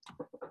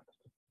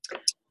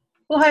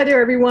Well, hi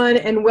there, everyone,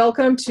 and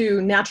welcome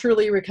to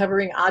Naturally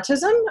Recovering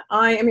Autism.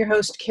 I am your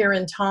host,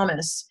 Karen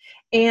Thomas,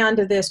 and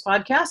this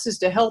podcast is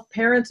to help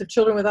parents of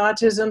children with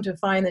autism to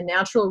find the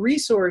natural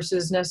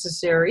resources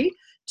necessary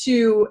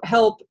to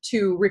help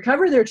to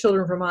recover their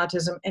children from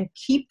autism and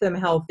keep them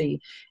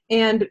healthy.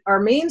 And our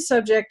main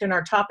subject and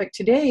our topic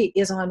today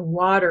is on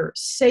water,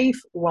 safe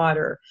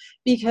water,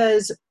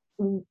 because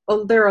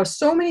there are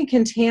so many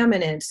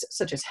contaminants,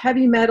 such as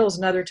heavy metals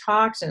and other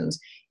toxins,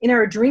 in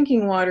our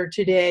drinking water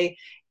today.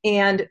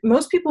 And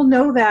most people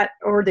know that,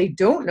 or they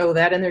don't know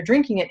that, and they're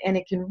drinking it, and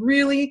it can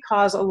really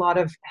cause a lot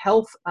of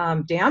health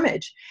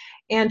damage.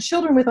 And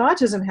children with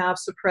autism have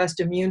suppressed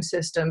immune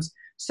systems,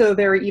 so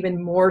they're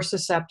even more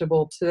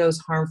susceptible to those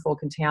harmful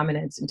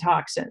contaminants and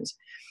toxins.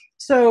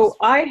 So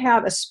I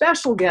have a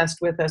special guest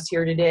with us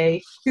here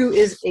today who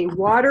is a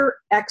water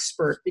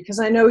expert,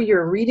 because I know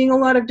you're reading a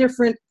lot of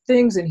different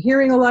things and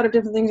hearing a lot of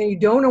different things, and you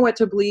don't know what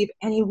to believe,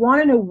 and you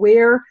want to know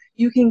where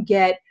you can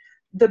get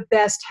the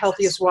best,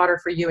 healthiest water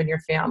for you and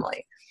your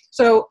family.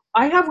 So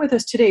I have with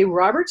us today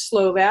Robert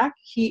Slovak.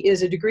 He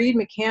is a degreed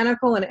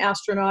mechanical and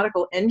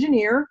astronautical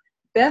engineer,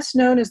 best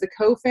known as the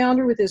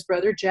co-founder with his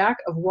brother Jack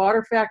of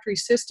Water Factory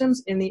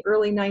Systems in the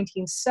early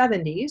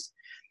 1970s.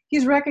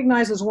 He's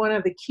recognized as one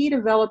of the key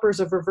developers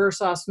of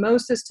reverse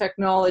osmosis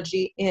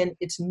technology in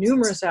its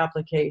numerous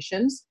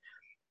applications.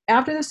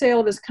 After the sale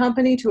of his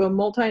company to a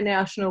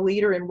multinational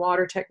leader in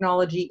water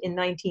technology in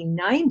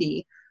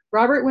 1990,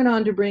 Robert went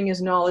on to bring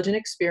his knowledge and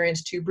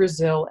experience to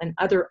Brazil and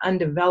other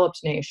undeveloped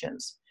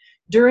nations.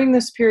 During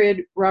this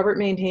period, Robert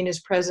maintained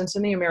his presence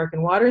in the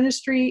American water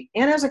industry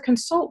and as a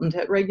consultant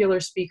at regular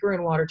speaker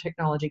and water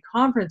technology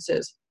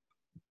conferences.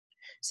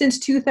 Since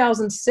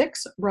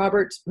 2006,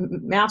 Robert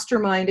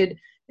masterminded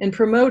and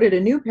promoted a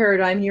new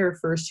paradigm he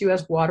refers to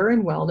as water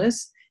and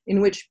wellness,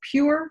 in which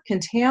pure,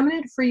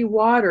 contaminant-free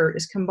water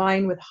is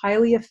combined with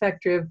highly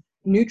effective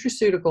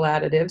nutraceutical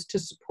additives to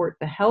support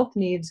the health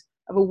needs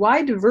of a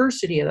wide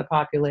diversity of the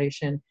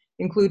population,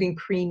 including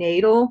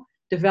prenatal,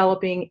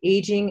 developing,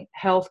 aging,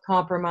 health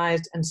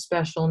compromised, and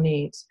special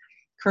needs.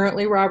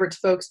 Currently, Robert's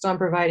focused on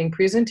providing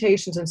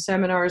presentations and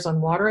seminars on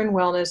water and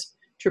wellness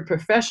to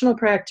professional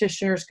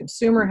practitioners,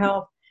 consumer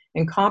health,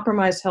 and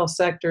compromised health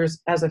sectors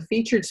as a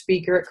featured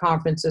speaker at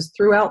conferences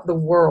throughout the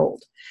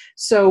world.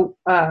 So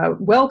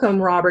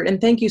welcome, Robert,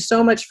 and thank you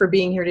so much for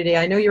being here today.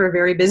 I know you're a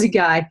very busy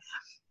guy.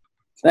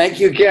 Thank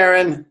you,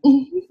 Karen.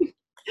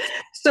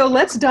 So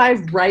let's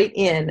dive right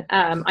in.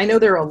 I know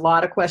there are a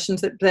lot of questions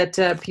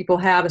that people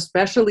have,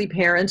 especially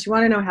parents. You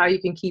want to know how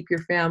you can keep your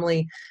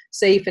family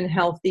safe and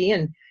healthy,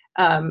 and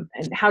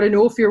how to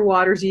know if your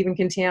water's even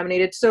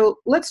contaminated. So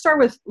let's start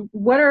with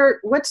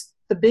what's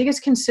the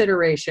biggest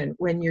consideration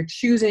when you're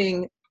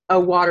choosing a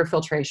water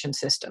filtration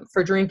system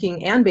for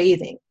drinking and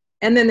bathing?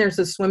 And then there's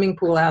the swimming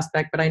pool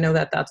aspect, but I know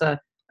that that's a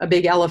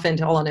big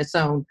elephant all on its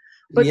own.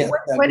 But Yes,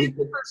 what is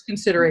the first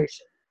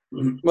consideration?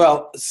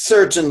 Well,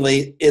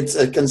 certainly it's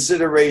a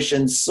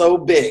consideration so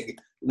big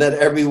that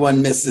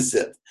everyone misses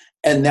it.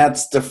 And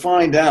that's to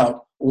find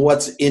out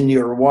what's in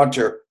your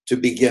water to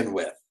begin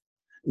with.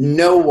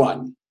 No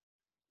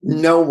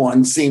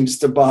one seems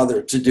to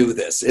bother to do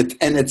this. And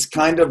it's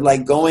kind of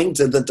like going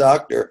to the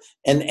doctor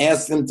and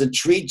ask them to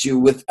treat you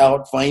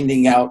without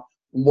finding out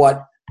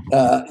what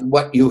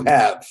you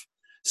have.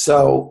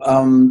 So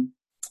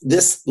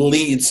this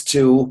leads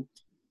to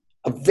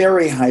a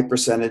very high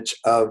percentage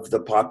of the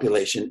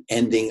population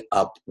ending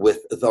up with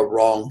the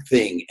wrong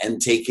thing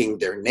and taking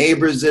their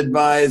neighbor's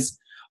advice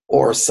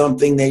or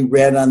something they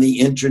read on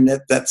the internet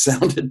that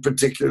sounded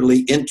particularly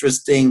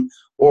interesting,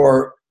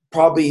 or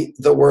probably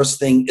the worst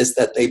thing is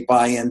that they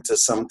buy into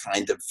some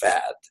kind of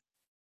fad.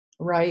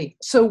 Right.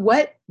 So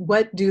what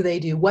do they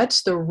do?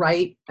 What's the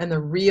right and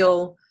the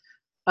real,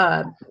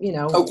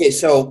 Okay,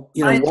 so,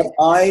 what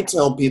I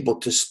tell people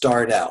to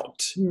start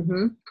out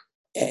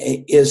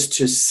is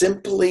to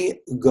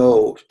simply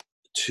go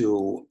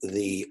to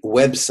the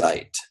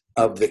website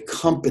of the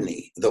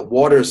company, the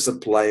water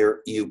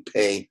supplier you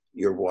pay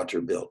your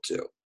water bill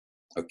to.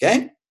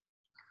 Okay?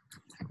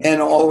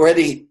 And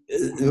already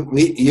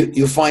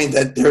you find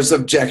that there's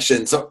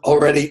objections.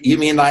 Already, you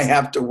mean I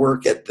have to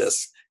work at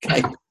this?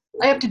 Okay?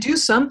 I have to do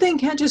something?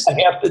 Can't just... I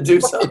have to do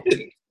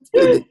something.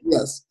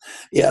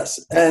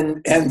 Yes.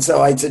 And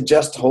so I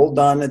suggest hold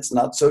on, it's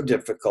not so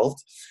difficult.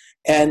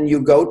 And you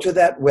go to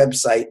that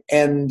website,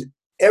 and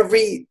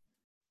every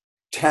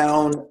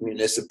town,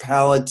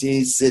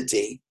 municipality,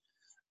 city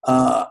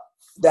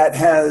that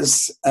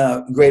has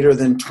greater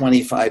than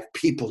 25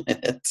 people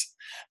in it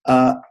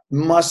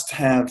must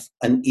have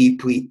an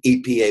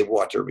EPA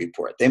water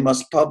report. They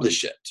must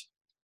publish it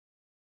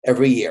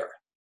every year.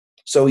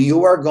 So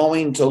you are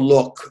going to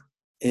look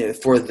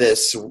for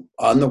this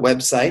on the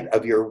website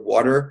of your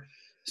water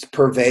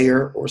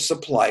purveyor or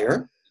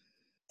supplier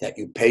that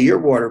you pay your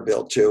water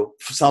bill to,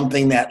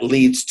 something that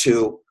leads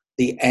to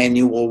the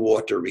annual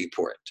water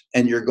report.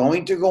 And you're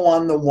going to go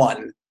on the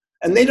one,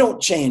 and they don't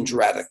change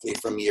radically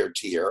from year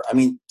to year. I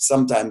mean,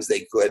 sometimes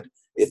they could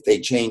if they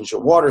change the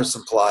water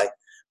supply,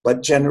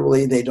 but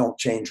generally they don't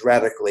change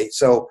radically.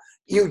 So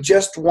you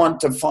just want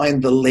to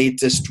find the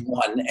latest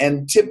one.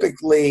 And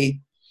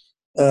typically,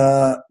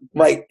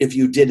 right, if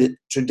you did it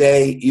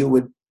today, you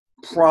would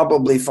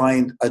probably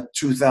find a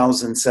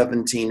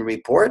 2017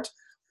 report,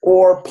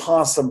 or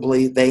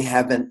possibly they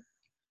haven't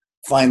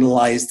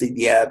finalized it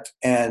yet,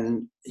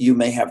 and you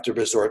may have to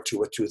resort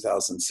to a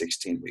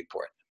 2016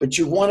 report. But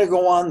you want to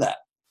go on that.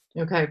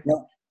 Okay.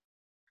 Now,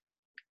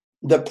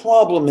 the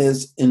problem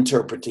is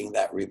interpreting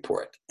that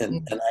report,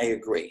 and I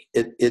agree.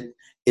 It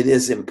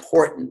is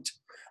important,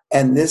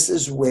 and this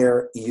is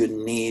where you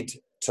need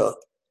to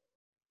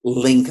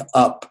link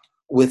up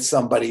with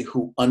somebody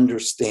who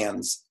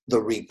understands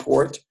the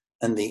report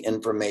and the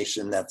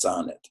information that's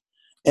on it.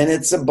 And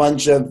it's a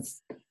bunch of,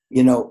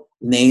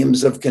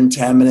 names of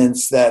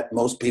contaminants that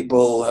most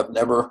people have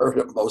never heard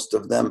of, most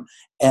of them,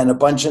 and a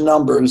bunch of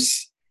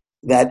numbers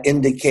that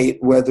indicate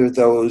whether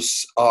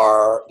those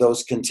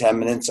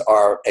contaminants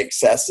are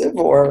excessive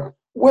or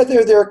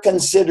whether they're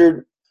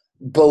considered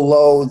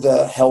below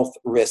the health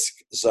risk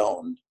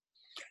zone.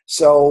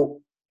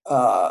 So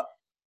how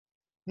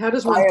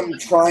does one? I am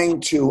trying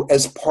to,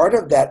 as part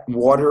of that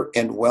water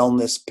and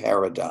wellness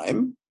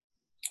paradigm,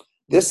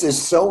 this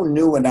is so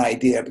new an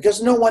idea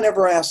because no one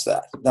ever asked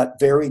that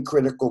very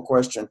critical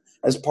question.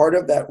 As part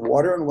of that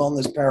water and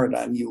wellness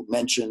paradigm you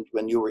mentioned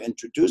when you were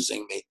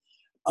introducing me,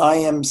 I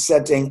am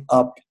setting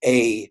up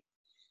a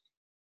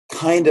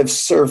kind of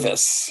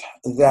service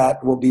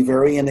that will be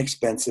very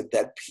inexpensive,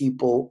 that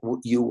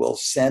you will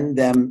send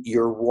them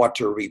your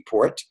water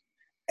report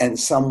and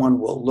someone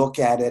will look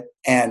at it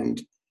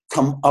and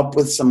come up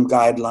with some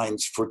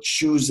guidelines for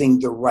choosing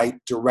the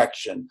right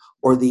direction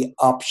or the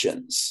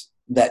options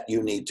that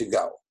you need to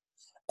go.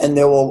 And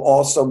there will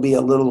also be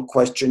a little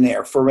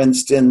questionnaire. For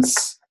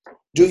instance,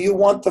 do you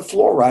want the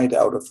fluoride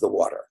out of the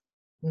water?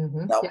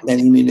 Mm-hmm. Now,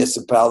 many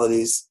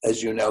municipalities,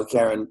 as you know,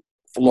 Karen,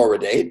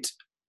 fluoridate.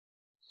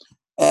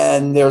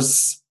 And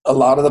there's a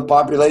lot of the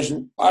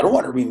population, I don't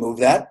want to remove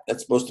that.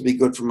 That's supposed to be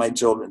good for my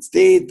children's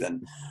teeth.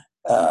 And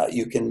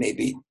you can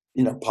maybe,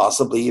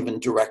 possibly even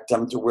direct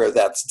them to where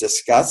that's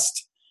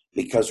discussed,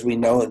 because we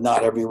know that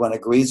not everyone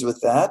agrees with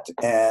that.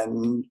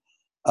 And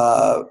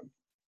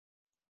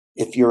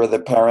if you're the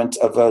parent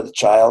of a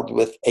child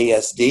with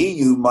ASD,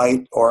 you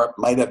might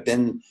have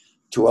been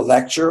to a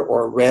lecture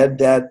or read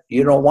that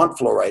you don't want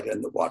fluoride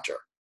in the water,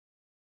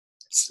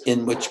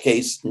 in which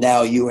case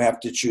now you have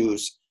to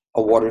choose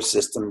a water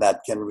system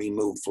that can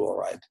remove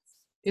fluoride.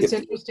 It's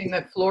interesting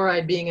that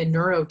fluoride, being a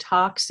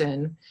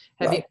neurotoxin,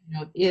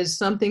 is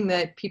something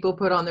that people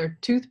put on their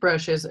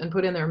toothbrushes and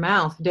put in their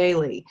mouth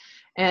daily,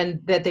 and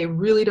that they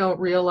really don't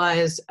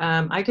realize.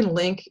 I can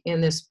link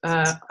in this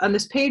on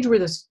this page where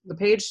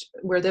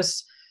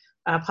this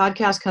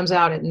podcast comes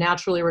out at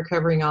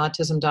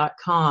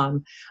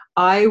naturallyrecoveringautism.com.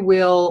 I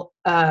will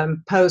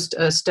post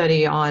a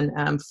study on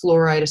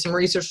fluoride, some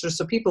research,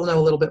 so people know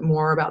a little bit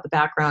more about the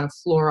background of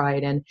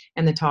fluoride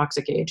and the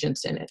toxic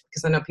agents in it,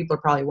 because I know people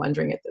are probably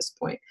wondering at this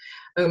point.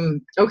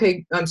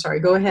 Okay, I'm sorry.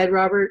 Go ahead,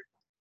 Robert.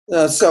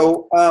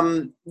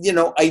 Identifying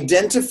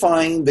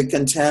the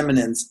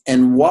contaminants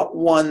and what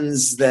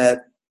ones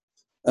that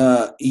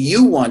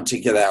you want to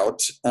get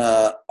out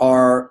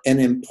are an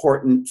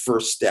important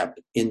first step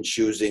in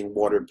choosing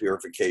water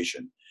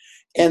purification.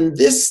 And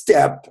this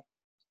step,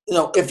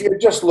 if you're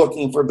just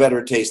looking for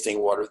better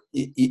tasting water,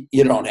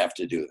 you don't have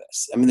to do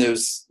this. I mean,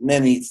 there's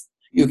many,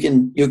 you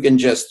can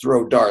just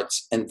throw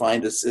darts and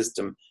find a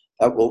system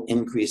that will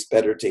increase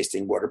better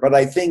tasting water. But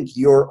I think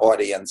your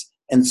audience,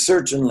 and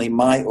certainly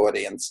my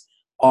audience,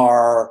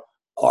 are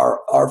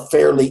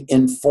fairly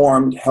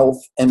informed,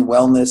 health and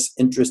wellness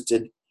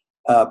interested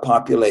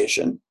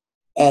population,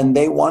 and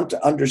they want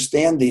to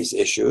understand these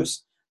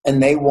issues,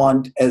 and they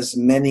want as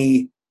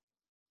many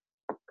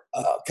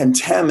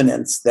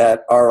contaminants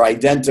that are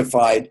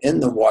identified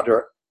in the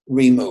water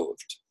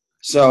removed.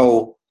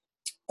 So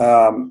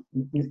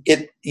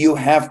you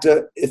have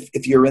to,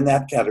 if you're in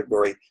that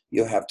category,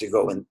 you have to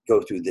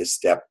go through this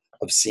step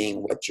of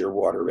seeing what your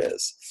water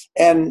is.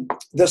 And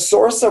the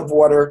source of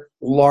water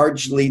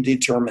largely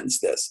determines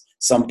this.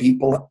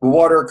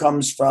 Water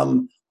comes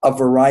from a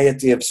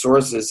variety of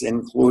sources,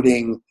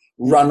 including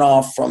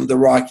runoff from the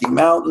Rocky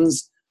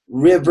Mountains,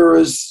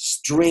 rivers,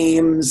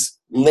 streams,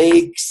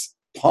 lakes,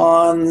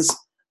 ponds,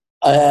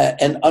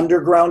 and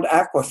underground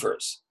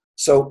aquifers.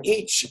 So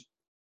each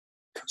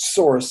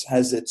source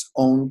has its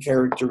own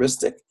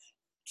characteristics,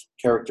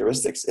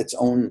 its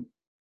own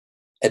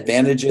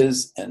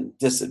advantages and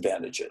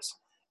disadvantages.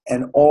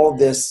 And all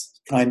this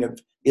kind of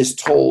is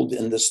told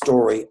in the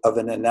story of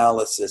an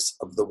analysis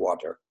of the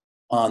water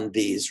on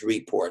these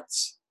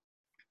reports.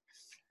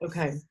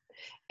 Okay.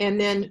 And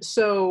then,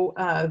 so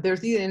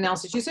there's the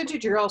analysis. You said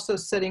that you're also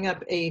setting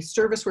up a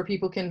service where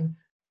people can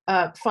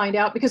find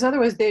out, because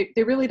otherwise they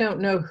really don't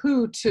know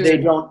who to. They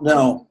don't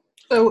know.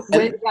 So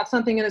you got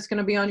something that's going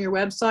to be on your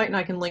website, and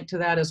I can link to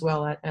that as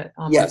well.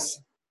 Yes.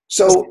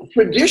 So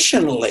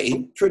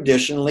traditionally,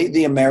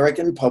 the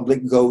American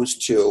public goes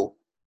to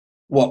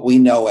what we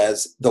know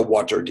as the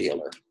water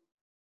dealer.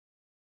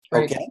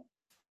 Right. Okay.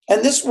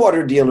 And this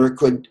water dealer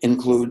could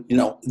include,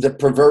 the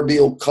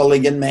proverbial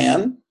Culligan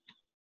man,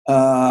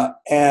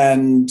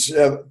 and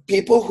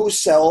people who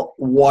sell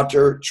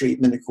water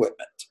treatment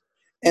equipment.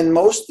 And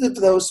most of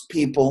those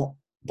people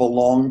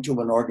belong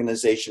to an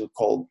organization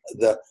called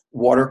the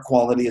Water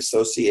Quality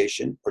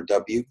Association, or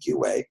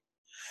WQA,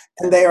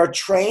 and they are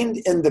trained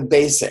in the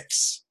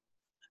basics.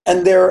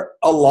 And there are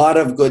a lot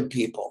of good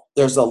people.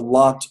 There's a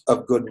lot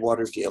of good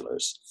water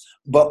dealers.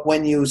 But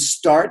when you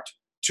start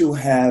to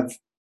have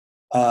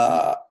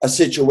a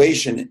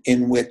situation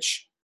in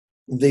which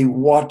the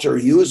water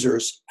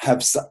users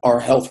are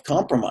health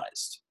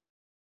compromised,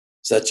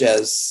 such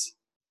as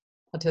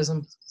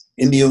Autism,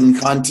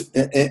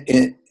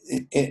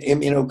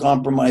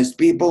 immunocompromised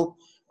people,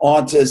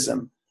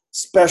 autism,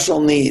 special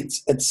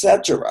needs,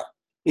 etc.,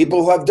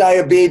 people who have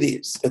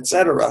diabetes,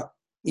 etc.,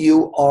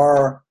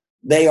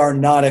 they are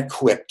not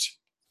equipped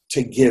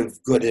to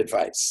give good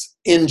advice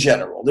in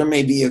general. There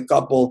may be a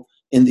couple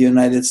in the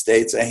United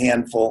States, a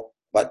handful,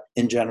 but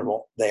in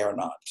general, they are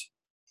not.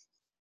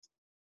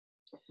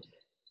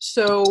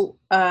 So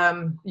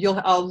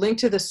I'll link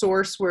to the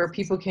source where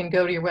people can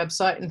go to your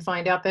website and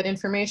find out that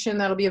information.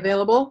 That'll be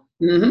available.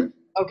 Mm-hmm.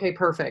 Okay,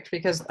 perfect.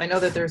 Because I know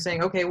that they're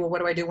saying, okay, well, what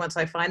do I do once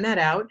I find that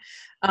out?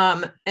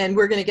 And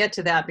we're going to get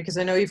to that because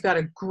I know you've got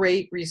a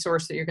great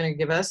resource that you're going to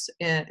give us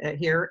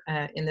here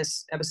in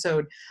this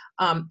episode.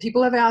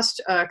 People have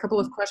asked a couple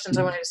of questions.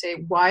 I wanted to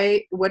say,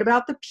 what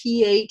about the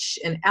pH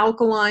and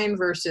alkaline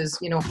versus,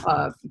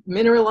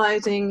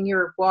 mineralizing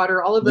your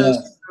water, all of those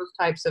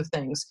types of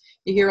things.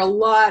 You hear a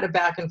lot of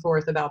back and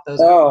forth about those.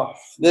 Oh,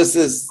 this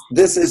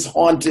has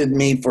haunted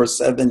me for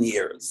 7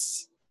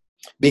 years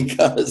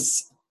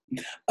because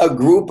a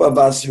group of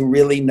us who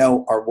really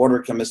know our water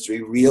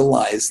chemistry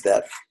realize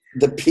that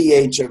the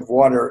pH of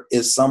water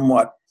is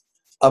somewhat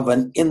of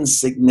an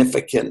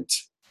insignificant,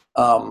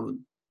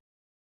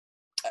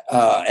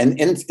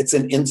 it's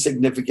an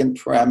insignificant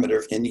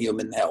parameter in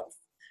human health.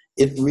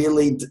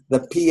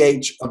 The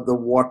pH of the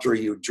water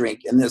you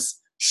drink, and this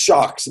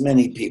shocks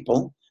many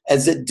people,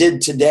 as it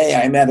did today.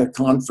 I'm at a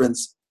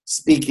conference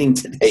speaking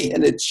today,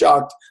 and it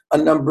shocked a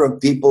number of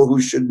people who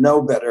should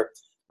know better.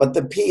 But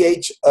the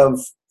pH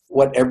of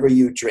whatever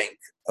you drink,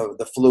 of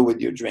the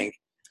fluid you drink,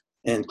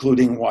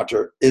 including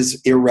water, is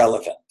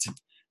irrelevant.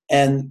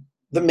 And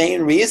the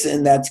main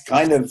reason that's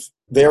kind of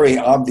very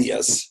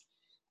obvious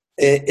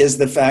is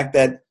the fact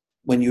that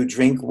when you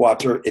drink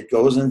water, it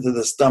goes into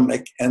the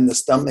stomach, and the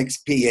stomach's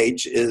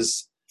pH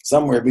is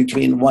somewhere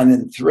between 1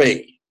 and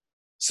 3.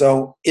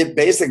 So it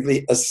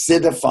basically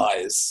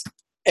acidifies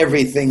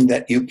everything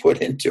that you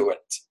put into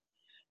it.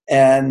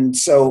 And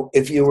so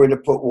if you were to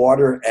put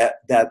water at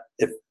that,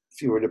 if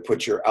you were to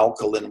put your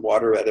alkaline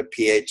water at a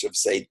pH of,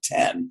 say,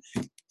 10,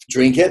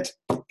 drink it,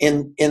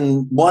 in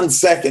 1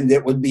 second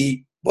it would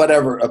be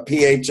whatever, a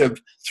pH of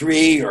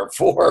 3 or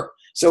 4.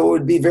 So it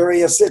would be very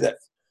acidic.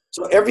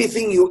 So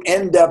everything you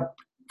end up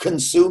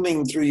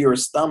consuming through your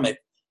stomach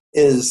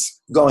is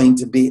going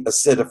to be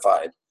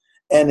acidified.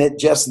 And it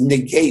just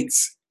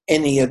negates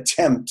any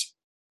attempt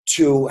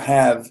to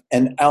have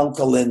an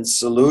alkaline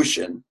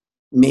solution,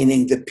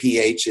 meaning the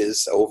pH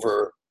is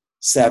over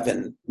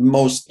 7.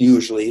 Most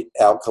usually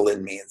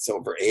alkaline means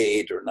over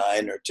 8 or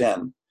 9 or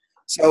 10.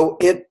 So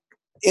it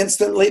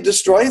instantly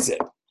destroys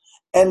it.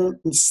 And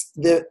it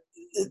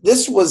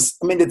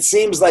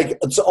seems like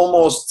it's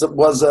almost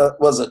was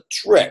a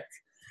trick.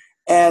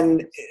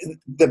 And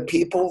the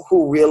people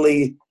who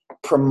really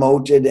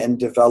promoted and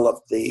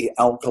developed the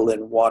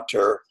alkaline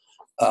water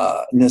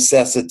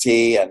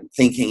necessity and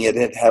thinking it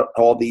had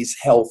all these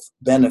health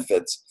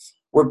benefits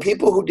were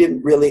people who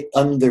didn't really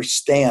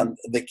understand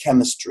the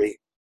chemistry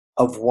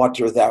of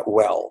water that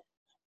well.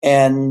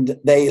 And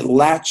they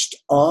latched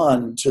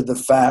on to the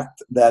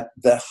fact that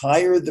the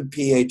higher the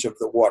pH of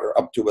the water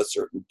up to a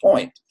certain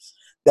point,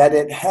 that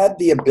it had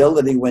the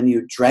ability when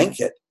you drank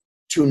it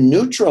to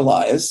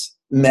neutralize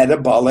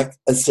metabolic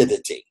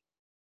acidity.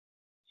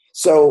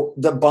 So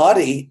the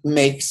body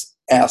makes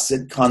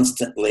acid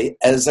constantly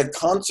as a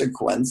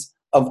consequence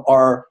of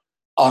our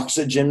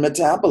oxygen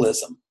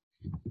metabolism.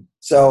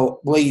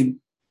 So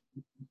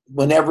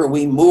whenever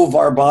we move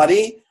our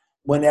body,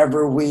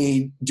 whenever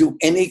we do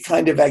any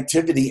kind of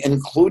activity,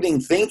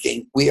 including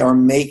thinking, we are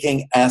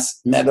making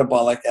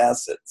metabolic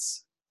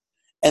acids.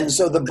 And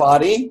so the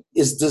body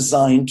is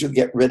designed to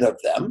get rid of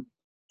them,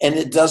 and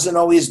it doesn't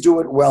always do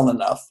it well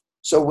enough,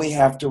 so we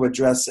have to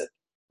address it.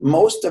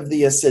 Most of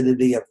the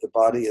acidity of the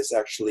body is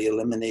actually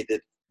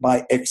eliminated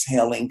by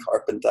exhaling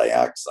carbon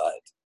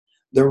dioxide.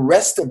 The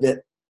rest of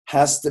it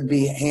has to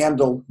be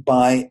handled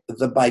by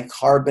the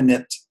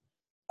bicarbonate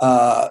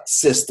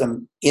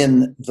system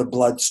in the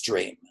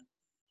bloodstream.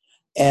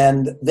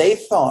 And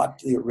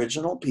the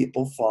original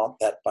people thought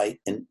that by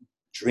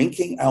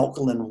drinking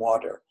alkaline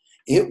water,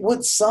 it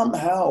would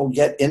somehow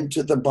get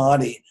into the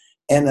body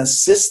and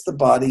assist the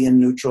body in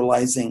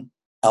neutralizing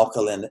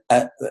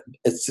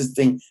assist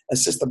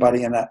the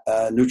body in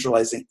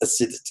neutralizing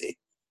acidity.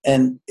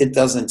 And it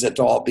doesn't at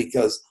all,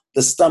 because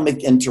the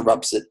stomach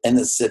interrupts it and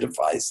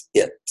acidifies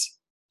it.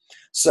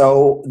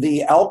 So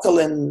the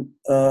alkaline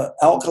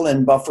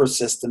buffer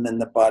system in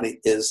the body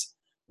is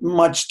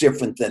much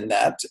different than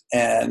that.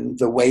 And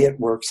the way it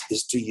works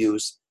is to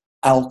use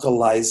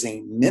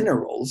alkalizing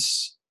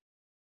minerals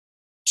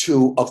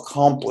to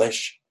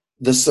accomplish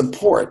the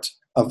support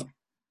of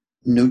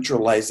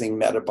neutralizing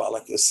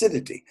metabolic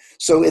acidity.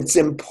 So it's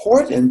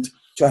important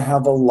to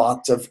have a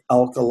lot of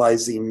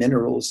alkalizing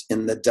minerals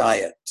in the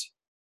diet.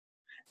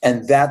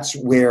 And that's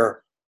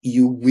where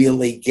you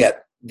really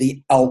get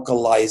the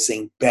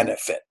alkalizing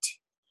benefit.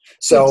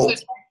 So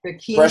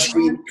fresh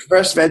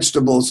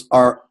vegetables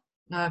are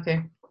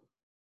okay.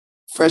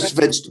 Fresh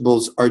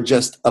vegetables are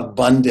just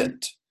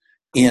abundant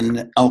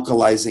in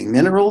alkalizing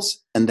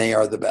minerals, and they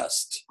are the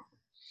best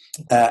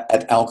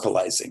at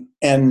alkalizing.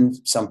 And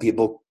some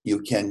people,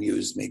 you can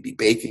use maybe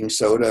baking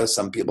soda.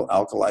 Some people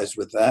alkalize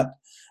with that.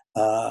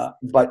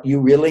 But you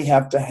really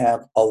have to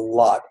have a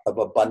lot of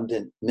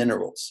abundant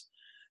minerals.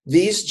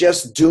 These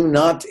just do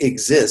not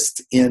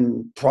exist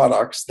in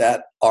products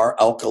that are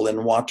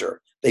alkaline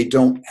water. They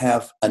don't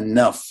have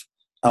enough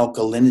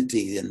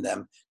alkalinity in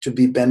them to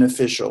be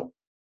beneficial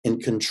in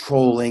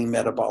controlling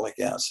metabolic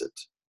acid.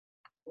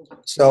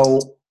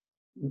 So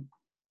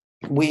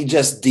we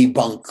just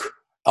debunk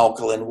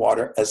alkaline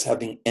water as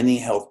having any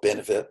health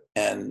benefit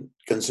and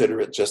consider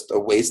it just a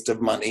waste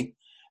of money.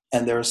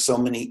 And there are so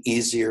many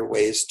easier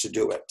ways to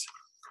do it.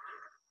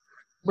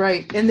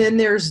 Right. And then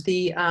there's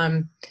the,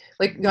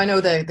 like I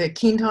know the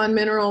Quinton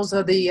minerals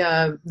of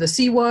the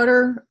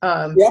seawater.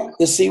 Yeah,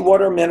 the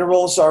seawater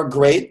minerals are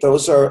great.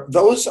 Those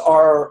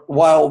are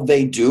while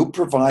they do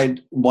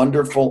provide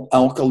wonderful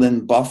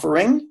alkaline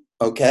buffering,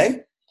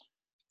 okay,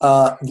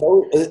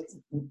 the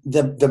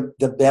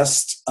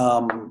best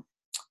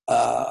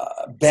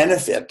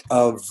benefit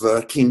of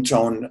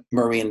Quinton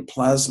marine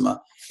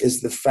plasma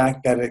is the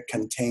fact that it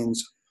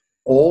contains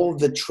all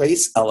the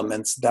trace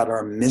elements that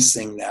are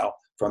missing now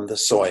from the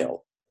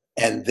soil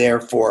and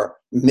therefore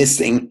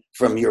missing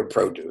from your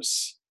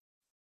produce.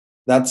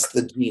 That's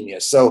the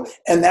genius. So,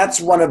 and that's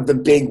one of the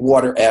big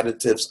water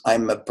additives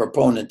I'm a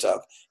proponent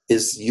of,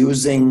 is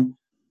using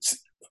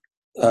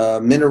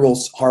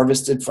minerals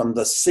harvested from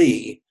the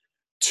sea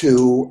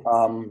to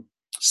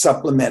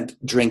supplement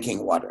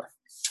drinking water.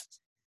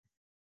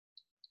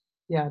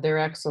 Yeah, they're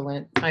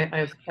excellent.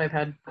 I've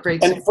had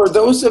great. And for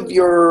those of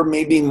your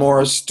maybe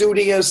more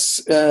studious,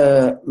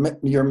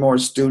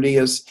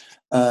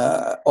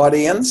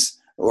 audience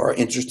who are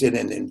interested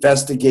in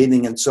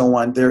investigating and so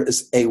on, there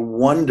is a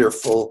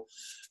wonderful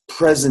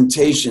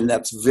presentation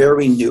that's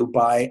very new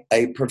by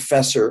a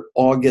Professor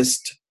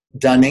August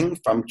Dunning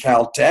from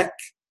Caltech.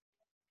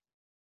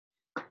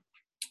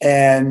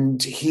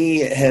 And he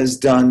has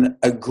done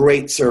a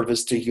great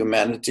service to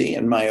humanity,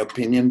 in my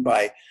opinion,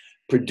 by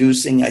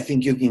producing, I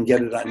think you can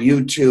get it on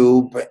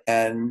YouTube,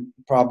 and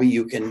probably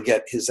you can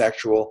get his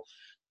actual,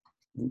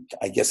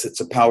 I guess it's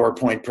a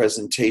PowerPoint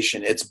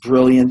presentation. It's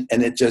brilliant,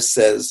 and it just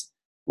says,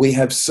 we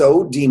have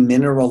so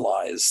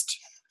demineralized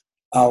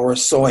our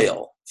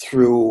soil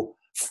through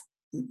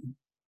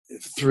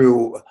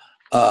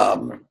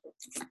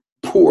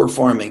poor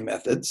farming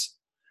methods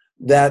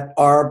that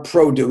our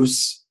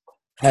produce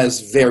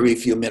has very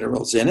few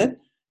minerals in it.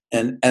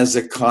 And as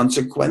a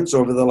consequence,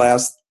 over the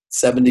last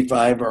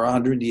 75 or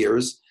 100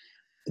 years,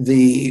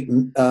 the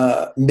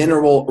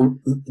mineral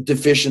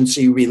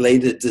deficiency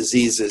related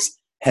diseases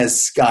has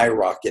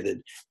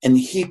skyrocketed. And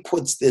he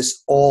puts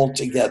this all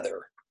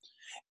together.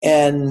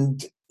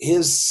 And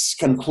his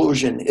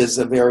conclusion is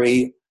a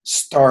very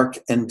stark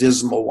and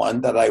dismal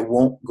one that I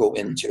won't go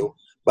into.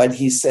 But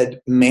he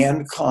said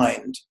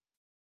mankind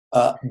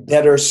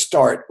better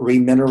start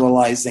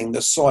remineralizing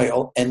the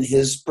soil, and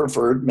his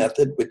preferred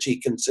method, which he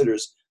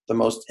considers the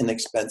most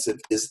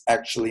inexpensive, is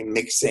actually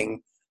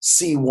mixing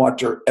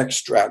seawater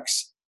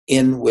extracts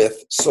in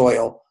with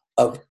soil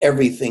of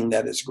everything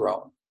that is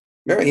grown.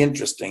 Very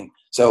interesting.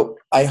 So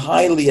I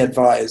highly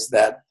advise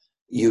that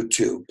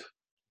YouTube.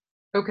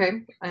 Okay,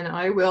 and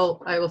I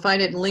will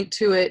find it and link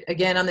to it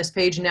again on this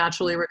page,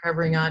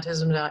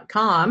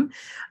 naturallyrecoveringautism.com,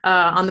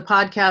 on the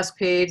podcast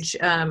page,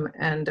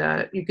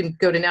 and you can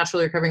go to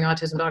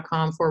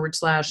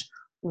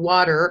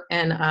naturallyrecoveringautism.com/water,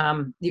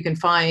 and you can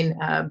find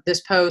this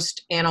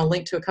post, and I'll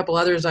link to a couple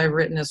others I've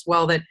written as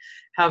well that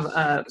have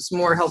some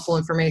more helpful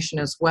information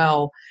as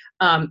well.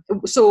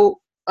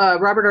 So,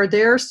 Robert, are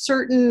there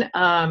certain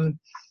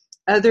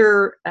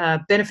other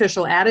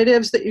beneficial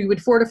additives that you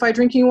would fortify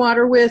drinking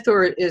water with,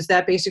 or is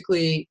that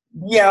basically?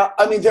 Yeah,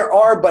 I mean, there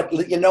are, but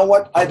you know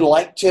what I'd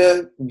like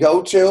to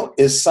go to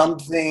is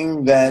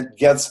something that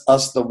gets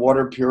us the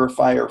water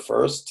purifier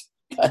first,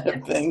 kind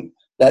of thing.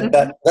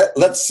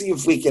 Let's see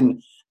if we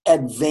can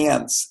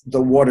advance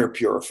the water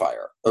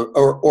purifier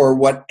or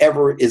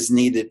whatever is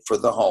needed for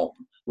the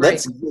home.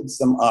 Let's give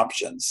some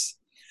options.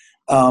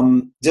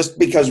 Just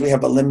because we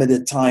have a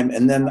limited time.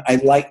 And then I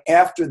like,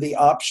 after the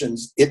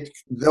options,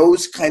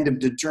 those kind of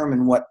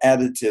determine what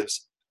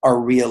additives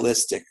are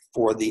realistic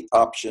for the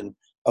option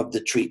of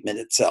the treatment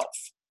itself.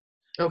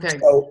 Okay.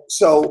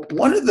 So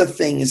one of the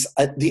things,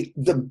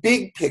 the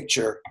big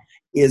picture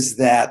is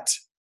that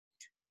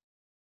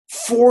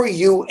for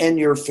you and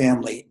your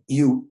family,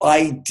 you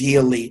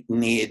ideally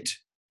need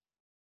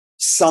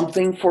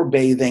something for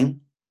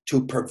bathing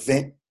to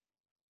prevent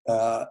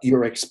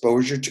your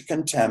exposure to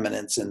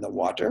contaminants in the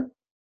water,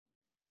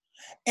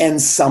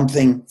 and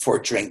something for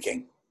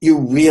drinking. You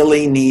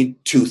really need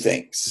two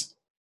things.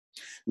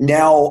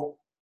 Now,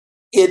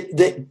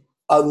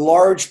 a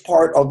large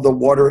part of the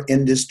water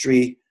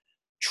industry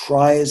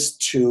tries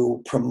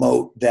to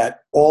promote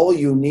that all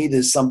you need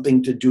is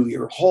something to do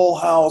your whole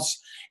house,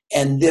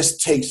 and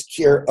this takes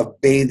care of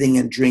bathing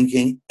and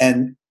drinking,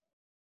 and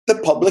the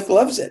public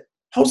loves it.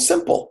 How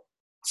simple.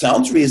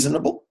 Sounds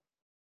reasonable,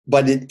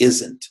 but it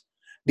isn't.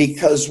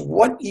 Because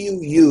what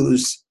you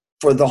use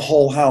for the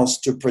whole house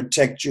to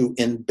protect you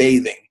in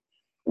bathing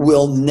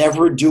will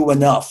never do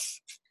enough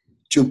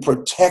to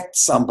protect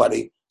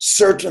somebody,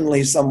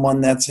 certainly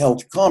someone that's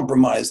health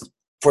compromised,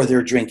 for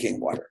their drinking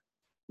water.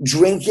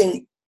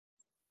 Drinking,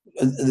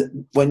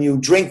 when you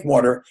drink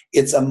water,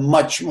 it's a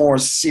much more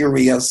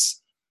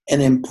serious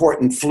and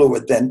important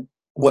fluid than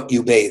what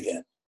you bathe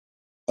in.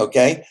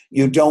 Okay?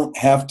 You don't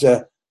have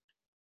to,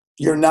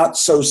 you're not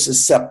so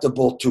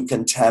susceptible to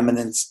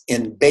contaminants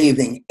in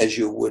bathing as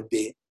you would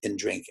be in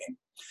drinking.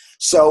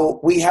 So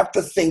we have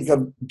to think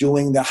of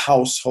doing the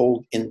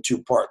household in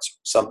two parts,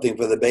 something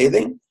for the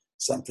bathing,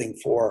 something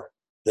for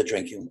the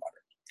drinking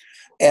water.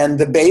 And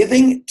the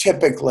bathing,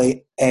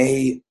 typically,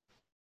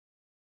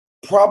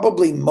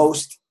 probably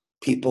most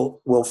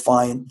people will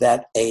find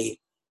that a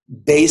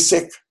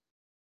basic,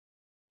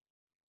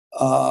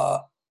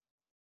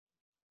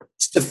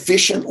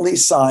 sufficiently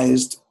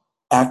sized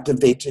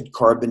activated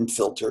carbon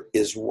filter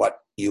is what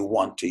you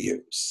want to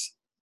use.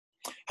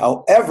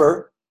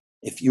 However,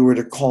 if you were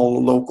to call a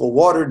local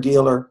water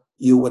dealer,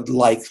 you would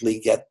likely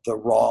get the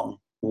wrong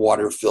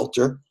water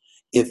filter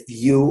if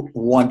you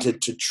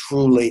wanted to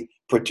truly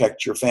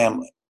protect your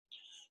family.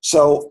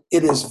 So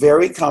it is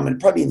very common,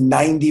 probably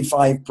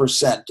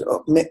 95%,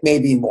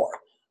 maybe more,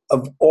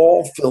 of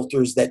all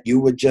filters that you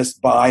would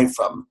just buy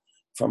from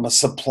a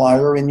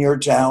supplier in your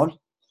town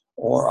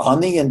or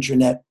on the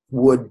internet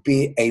would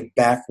be a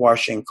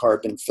backwashing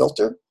carbon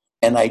filter,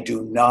 and I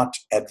do not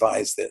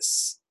advise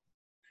this.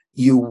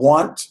 You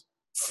want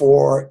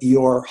for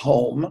your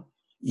home,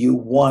 you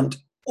want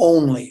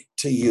only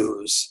to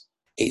use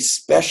a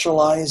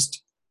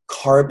specialized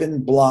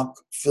carbon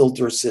block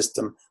filter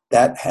system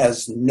that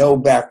has no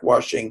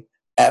backwashing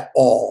at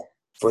all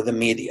for the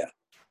media,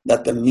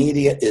 that the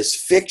media is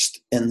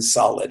fixed and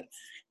solid.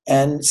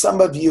 And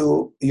some of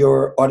you,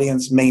 your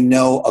audience, may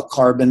know a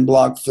carbon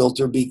block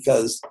filter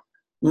because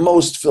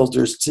most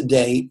filters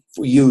today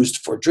used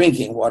for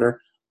drinking water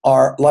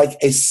are like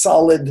a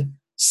solid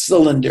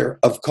cylinder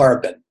of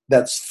carbon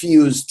that's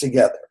fused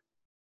together.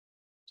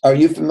 Are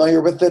you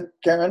familiar with it,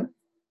 Karen?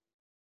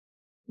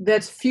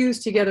 That's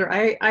fused together.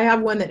 I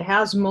have one that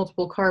has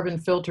multiple carbon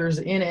filters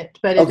in it,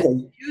 but if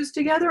it's fused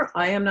together,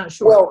 I am not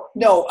sure. Well,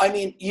 no, I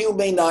mean, you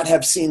may not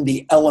have seen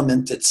the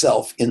element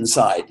itself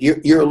inside.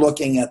 You're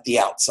looking at the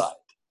outside.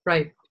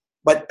 Right.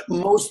 But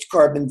most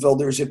carbon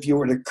filters, if you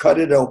were to cut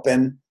it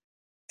open,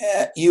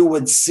 you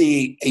would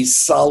see a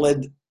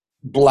solid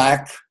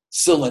black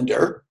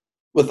cylinder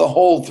with a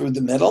hole through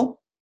the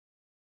middle.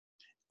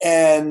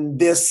 And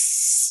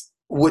this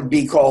would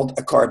be called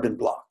a carbon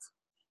block.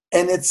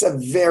 And it's a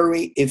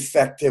very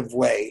effective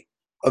way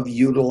of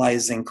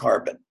utilizing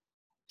carbon.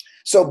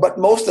 So, but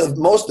most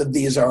of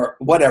these are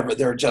whatever,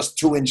 they're just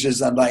 2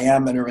 inches in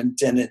diameter and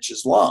 10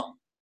 inches long.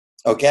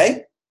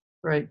 Okay?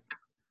 Right.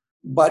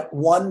 But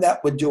one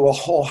that would do a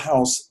whole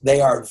house,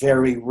 they are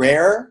very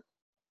rare,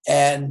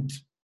 and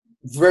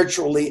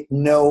virtually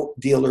no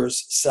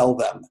dealers sell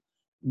them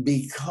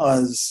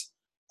because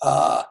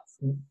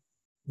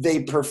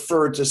they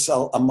prefer to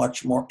sell a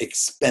much more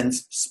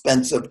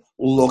expensive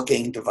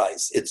looking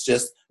device. It's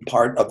just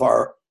part of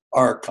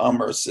our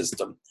commerce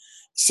system.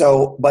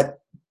 So, but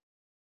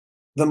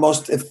the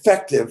most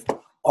effective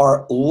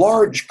are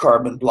large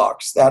carbon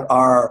blocks that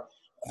are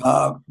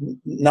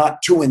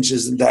not 2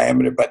 inches in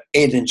diameter, but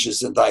 8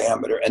 inches in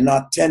diameter, and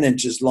not 10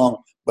 inches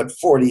long, but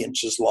 40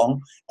 inches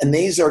long. And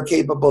these are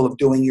capable of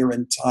doing your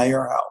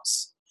entire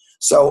house.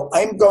 So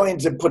I'm going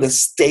to put a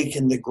stake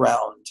in the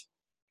ground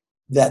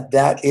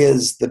that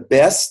is the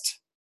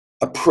best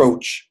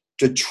approach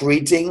to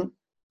treating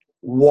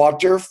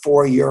water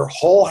for your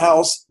whole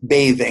house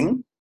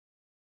bathing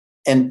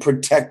and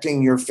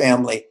protecting your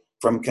family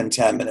from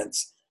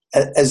contaminants,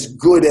 as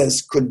good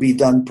as could be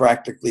done,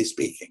 practically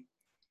speaking.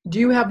 Do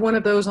you have one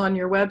of those on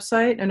your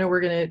website? I know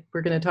we're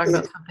gonna talk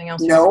about something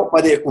else. No,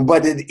 but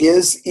it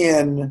is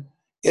in.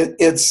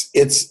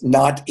 It's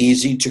not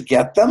easy to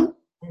get them.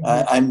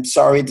 Mm-hmm. I'm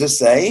sorry to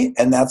say,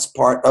 and that's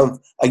part of,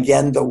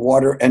 again, the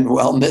water and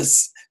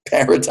wellness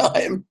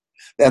paradigm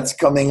that's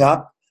coming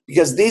up,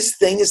 because these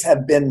things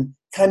have been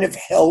kind of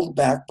held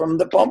back from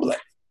the public,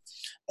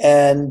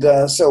 and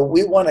so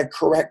we want to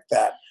correct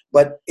that.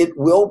 But it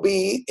will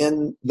be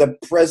in the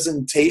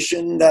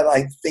presentation that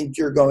I think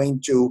you're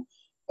going to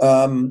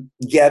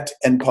get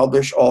and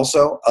publish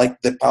also,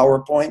 like the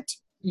PowerPoint.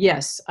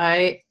 Yes,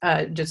 I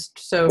just,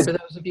 so for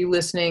those of you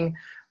listening,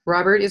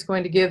 Robert is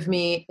going to give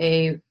me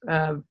a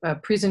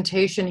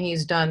presentation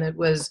he's done that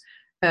was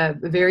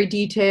very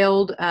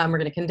detailed. We're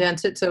going to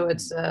condense it so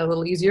it's a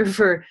little easier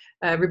for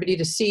everybody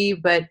to see.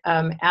 But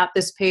at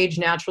this page,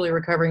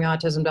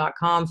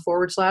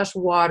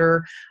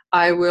 naturallyrecoveringautism.com/water,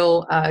 I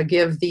will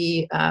give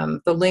the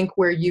link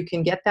where you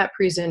can get that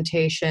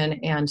presentation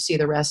and see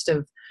the rest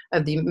of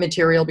the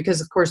material,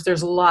 because of course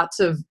there's lots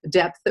of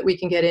depth that we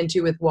can get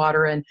into with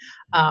water, and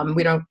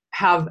we don't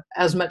have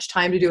as much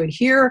time to do it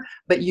here,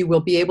 but you will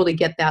be able to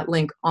get that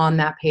link on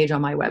that page on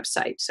my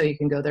website, so you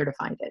can go there to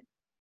find it.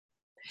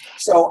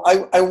 So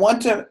I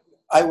want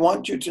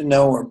you to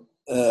know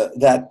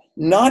that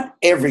not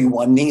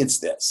everyone needs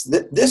this.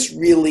 This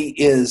really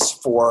is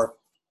for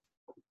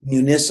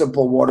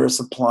municipal water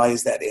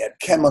supplies that add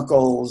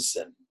chemicals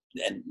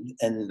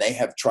and they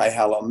have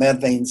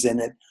trihalomethanes in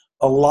it.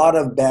 A lot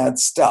of bad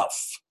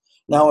stuff.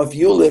 Now, if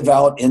you live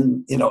out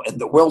in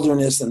the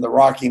wilderness in the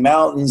Rocky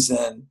Mountains,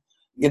 and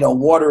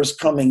water is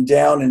coming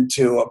down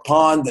into a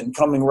pond and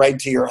coming right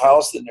to your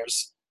house, and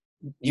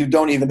you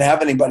don't even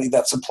have anybody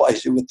that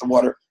supplies you with the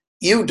water,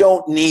 you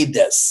don't need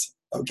this.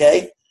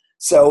 Okay,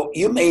 so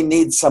you may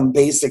need some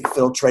basic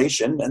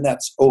filtration, and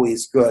that's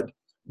always good,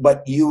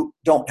 but you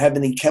don't have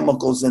any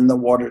chemicals in the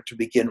water to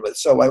begin with.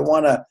 So I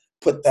want to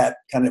put that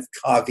kind of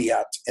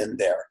caveat in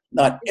there.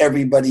 Not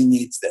everybody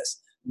needs this.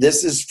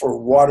 This is for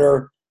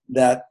water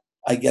that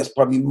I guess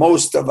probably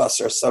most of us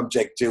are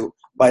subject to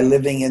by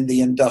living in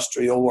the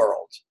industrial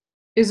world.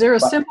 Is there a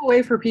simple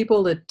way for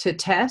people to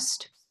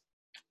test?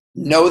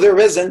 No, there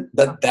isn't,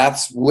 but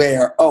that's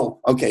where,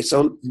 okay,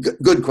 so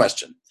good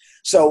question.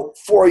 So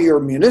for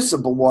your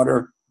municipal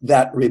water,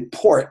 that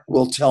report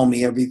will tell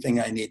me everything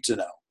I need to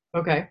know.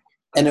 Okay.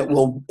 And it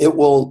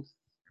will,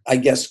 I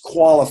guess,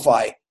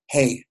 qualify,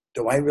 hey,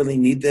 do I really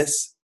need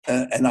this?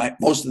 And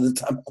most of the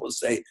time I will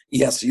say,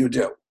 yes, you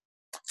do,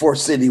 for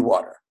city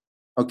water.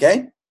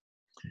 Okay?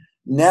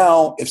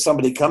 Now, if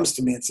somebody comes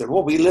to me and said,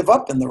 well, we live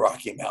up in the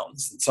Rocky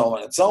Mountains and so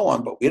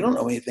on, but we don't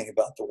know anything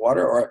about the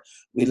water, or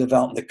we live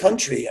out in the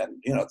country and,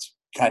 it's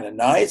kind of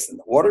nice and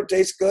the water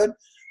tastes good.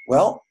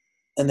 Well,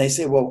 and they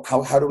say, well,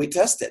 how do we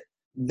test it?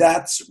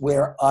 That's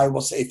where I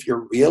will say, if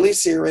you're really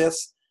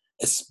serious,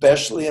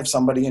 especially if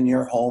somebody in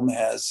your home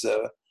has,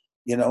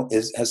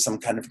 has some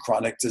kind of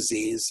chronic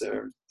disease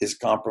or is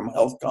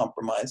health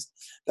compromised,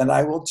 then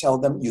I will tell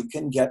them you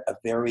can get a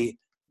very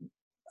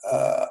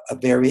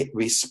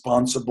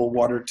responsible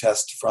water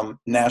test from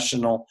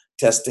national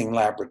testing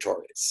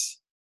laboratories.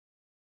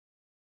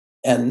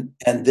 And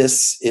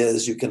this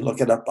is, you can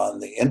look it up on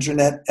the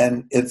internet,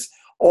 and it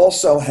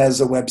also has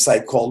a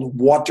website called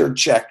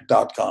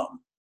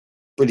watercheck.com.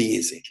 Pretty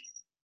easy.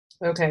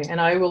 Okay,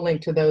 and I will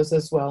link to those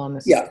as well on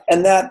this. Yeah,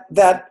 and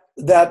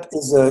that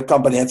is a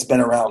company that's been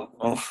around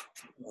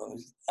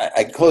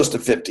close to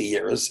 50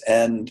 years,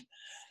 and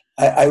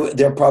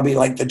they're probably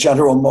like the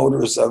General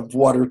Motors of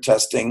water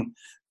testing.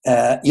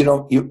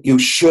 You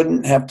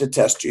shouldn't have to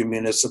test your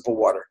municipal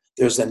water.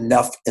 There's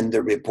enough in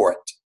the report.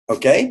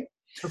 Okay.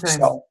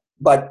 So,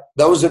 but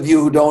those of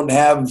you who don't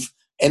have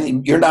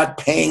you're not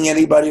paying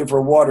anybody for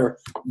water,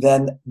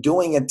 then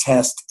doing a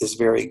test is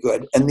very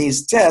good. And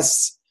these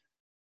tests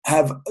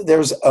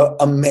there's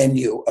a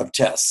menu of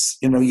tests.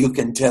 You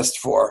can test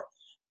for.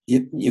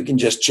 You can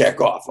just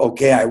check off.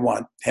 Okay, I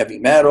want heavy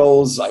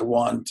metals. I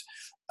want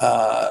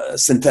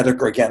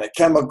synthetic organic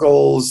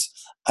chemicals.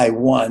 I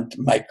want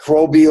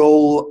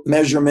microbial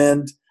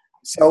measurement.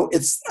 So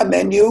it's a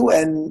menu,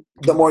 and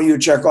the more you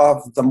check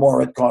off, the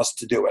more it costs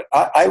to do it.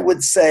 I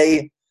would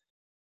say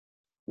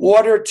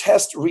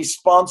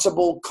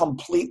responsible,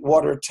 complete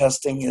water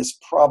testing is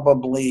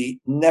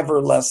probably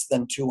never less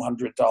than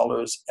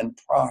 $200 and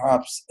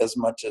perhaps as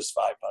much as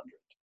 $500.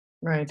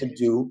 Right. To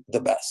do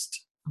the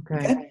best.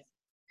 Okay.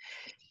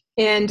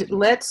 And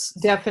let's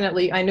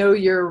definitely, I know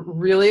you're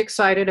really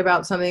excited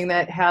about something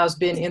that has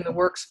been in the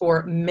works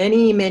for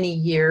many, many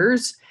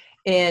years.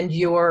 And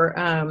your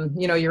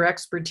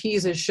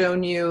expertise has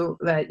shown you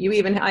that you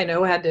even, I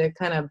know, had to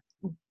kind of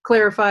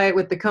clarify it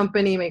with the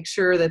company, make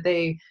sure that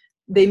they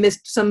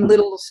missed some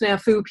little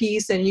snafu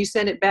piece, and you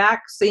sent it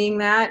back seeing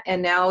that.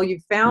 And now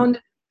you've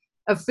found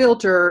a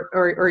filter,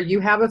 or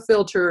you have a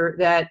filter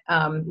that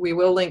we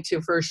will link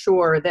to for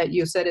sure, that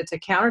you said it's a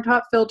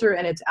countertop filter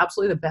and it's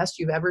absolutely the best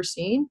you've ever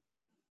seen.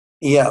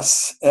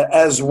 Yes.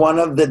 As one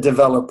of the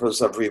developers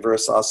of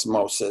reverse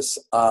osmosis,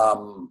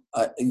 I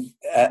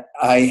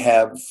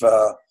have,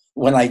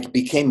 when I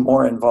became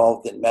more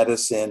involved in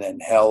medicine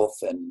and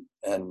health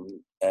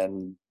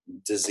and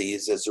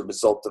disease as a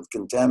result of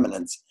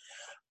contaminants,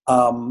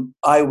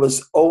 I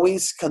was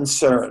always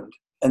concerned.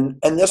 And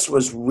this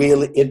was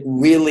it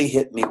really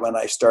hit me when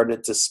I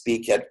started to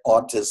speak at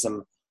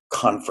autism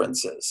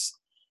conferences.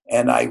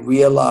 And I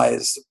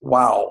realized,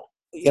 wow,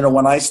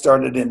 when I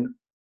started in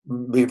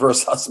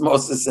reverse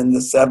osmosis in the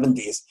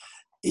 70s,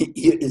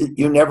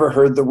 you never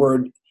heard the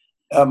word,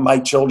 my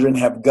children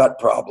have gut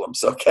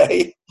problems,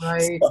 okay?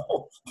 Right.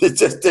 So it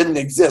just didn't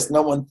exist.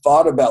 No one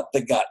thought about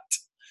the gut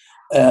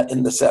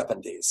in the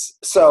 70s.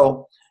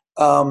 So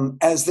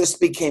as this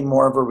became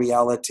more of a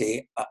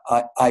reality,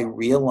 I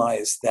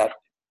realized that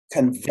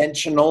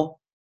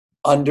conventional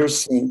under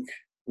sink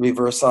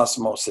reverse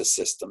osmosis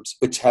systems,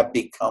 which have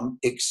become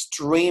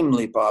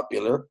extremely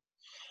popular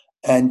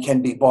and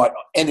can be bought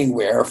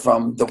anywhere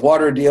from the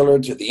water dealer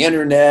to the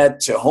internet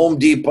to Home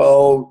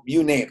Depot,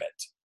 you name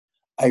it.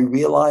 I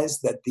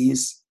realized that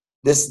this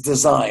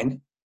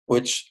design,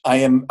 which I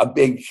am a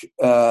big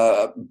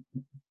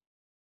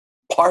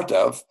part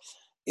of,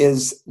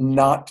 is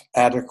not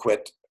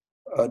adequate,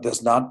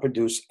 does not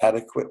produce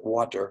adequate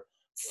water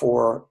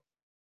for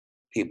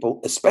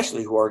people,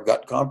 especially who are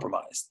gut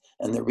compromised.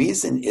 And the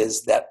reason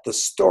is that the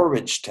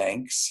storage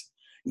tanks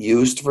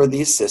used for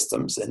these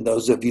systems, and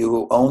those of you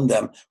who own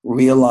them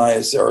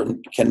realize or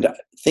can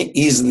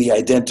easily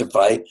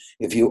identify,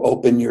 if you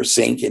open your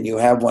sink and you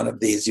have one of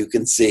these, you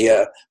can see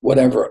a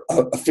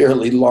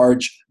fairly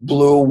large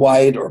blue,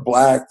 white, or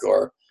black,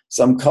 or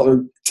some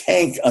colored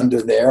tank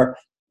under there.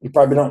 You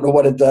probably don't know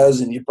what it does,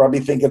 and you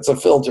probably think it's a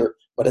filter,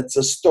 but it's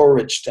a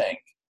storage tank.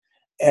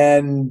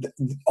 And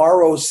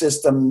RO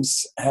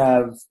systems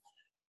have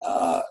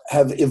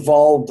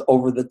evolved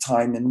over the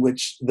time in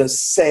which the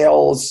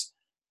sales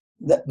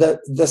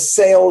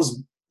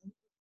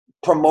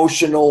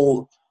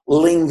promotional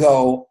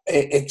lingo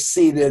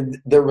exceeded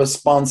the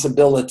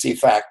responsibility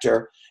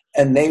factor,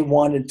 and they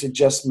wanted to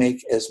just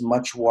make as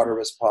much water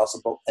as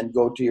possible and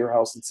go to your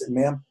house and say,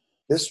 ma'am,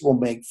 this will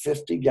make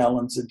 50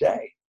 gallons a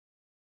day.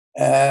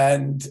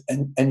 And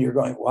you're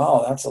going,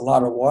 wow, that's a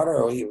lot of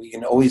water.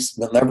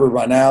 We'll never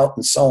run out,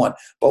 and so on.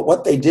 But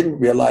what they didn't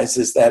realize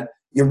is that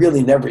you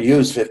really never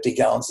use 50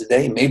 gallons a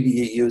day. Maybe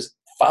you use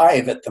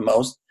 5 at the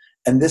most.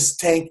 And this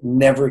tank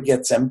never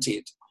gets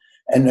emptied.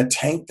 And a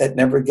tank that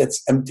never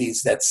gets emptied,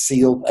 that's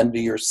sealed under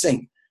your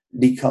sink,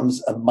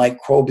 becomes a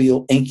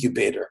microbial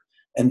incubator.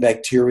 And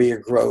bacteria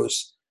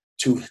grows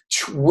to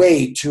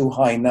way too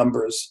high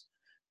numbers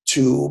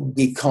to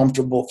be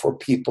comfortable for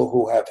people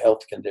who have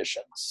health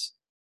conditions.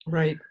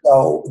 Right.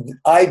 So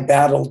I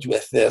battled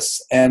with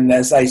this. And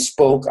as I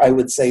spoke, I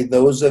would say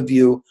those of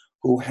you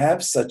who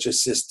have such a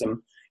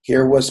system,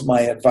 here was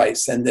my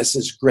advice, and this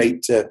is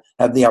great to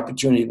have the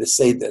opportunity to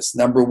say this.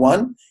 Number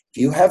one,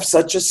 if you have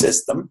such a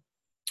system,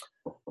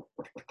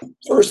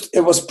 first,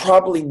 it was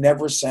probably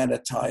never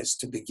sanitized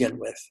to begin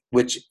with,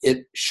 which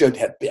it should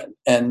have been.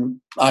 And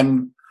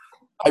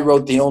I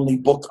wrote the only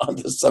book on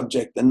the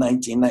subject in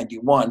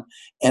 1991,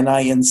 and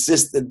I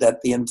insisted that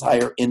the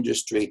entire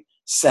industry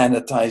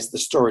sanitize the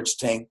storage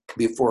tank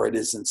before it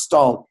is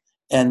installed.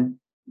 And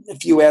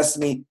if you ask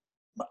me,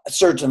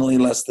 certainly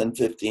less than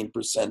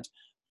 15%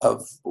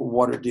 of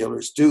water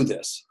dealers do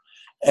this.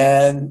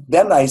 And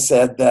then I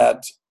said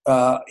that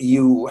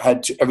you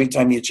had to, every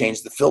time you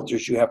change the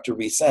filters, you have to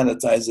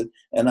re-sanitize it.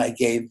 And I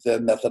gave the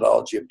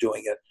methodology of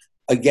doing it.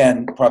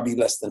 Again, probably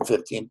less than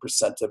 15%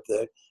 of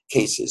the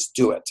cases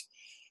do it.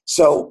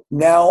 So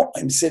now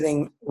I'm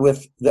sitting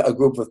with a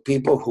group of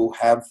people who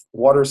have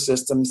water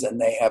systems,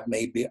 and they have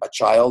maybe a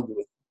child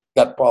with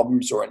gut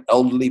problems or an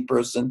elderly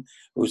person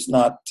who's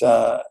not,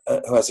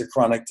 who has a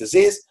chronic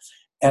disease.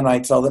 And I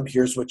tell them,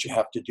 here's what you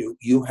have to do.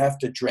 You have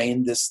to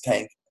drain this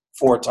tank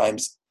 4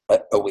 times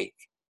a week,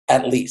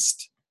 at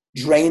least.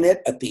 Drain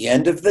it at the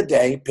end of the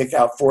day. Pick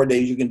out 4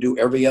 days you can do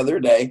every other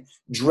day.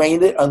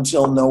 Drain it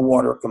until no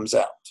water comes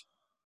out.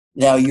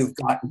 Now you've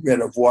gotten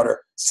rid of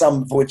water,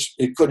 some of which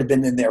it could have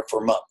been in there for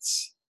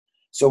months.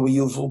 So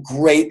you've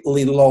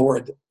greatly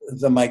lowered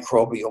the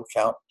microbial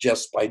count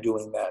just by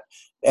doing that.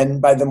 And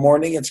by the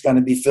morning, it's going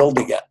to be filled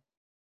again.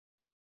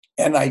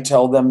 And I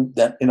tell them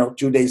that,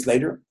 2 days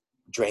later,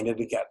 drain it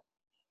again.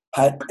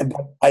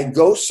 I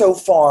go so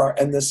far,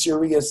 and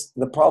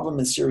the problem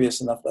is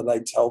serious enough that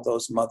I tell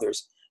those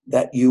mothers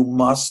that you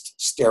must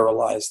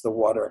sterilize the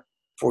water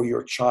for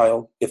your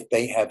child if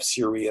they have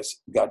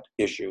serious gut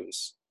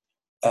issues.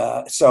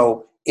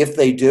 So if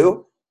they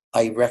do,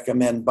 I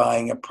recommend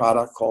buying a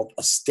product called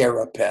a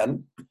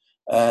Sterapen,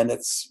 and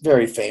it's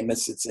very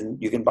famous.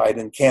 You can buy it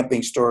in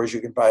camping stores. You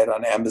can buy it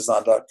on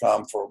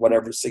Amazon.com for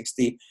whatever,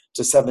 $60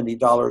 to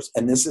 $70.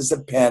 And this is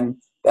a pen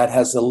that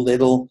has a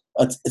little,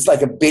 it's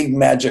like a big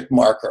magic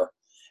marker.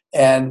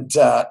 And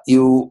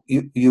you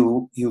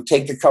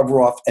take the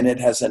cover off, and it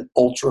has an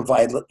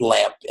ultraviolet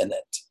lamp in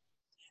it.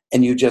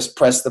 And you just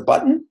press the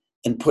button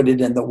and put it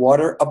in the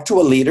water up to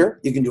a liter.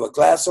 You can do a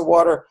glass of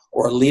water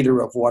or a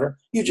liter of water.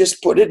 You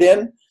just put it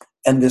in,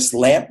 and this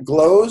lamp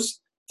glows,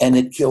 and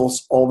it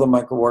kills all the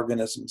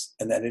microorganisms,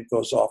 and then it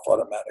goes off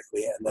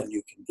automatically, and then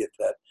you can give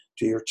that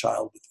to your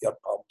child with gut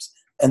problems.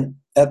 And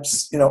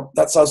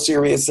that's how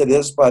serious it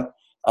is, but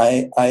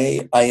I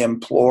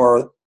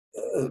implore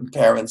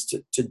parents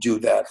to do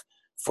that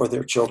for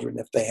their children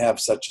if they have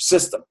such a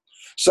system.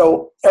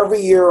 So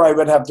every year I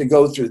would have to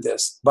go through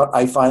this, but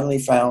I finally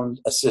found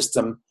a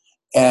system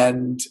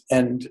and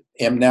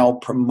am now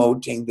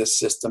promoting the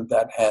system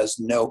that has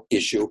no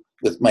issue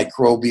with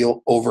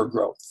microbial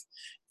overgrowth.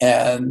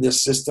 And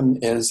this system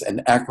is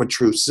an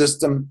AquaTrue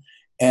system,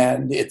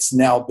 and it's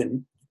now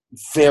been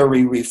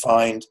very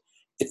refined.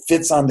 It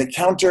fits on the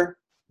counter.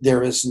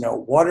 There is no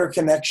water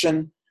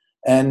connection.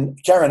 And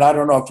Karen, I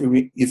don't know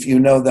if you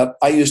know that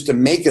I used to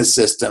make a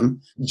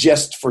system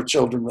just for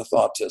children with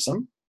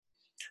autism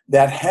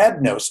that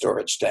had no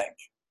storage tank.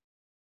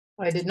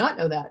 I did not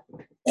know that.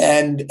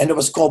 And it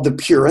was called the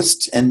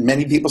Purist, and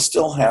many people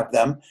still have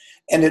them.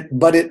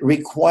 But it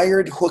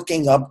required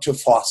hooking up to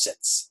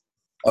faucets.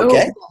 Okay.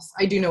 Oh, yes.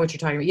 I do know what you're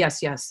talking about.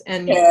 Yes, yes.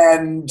 And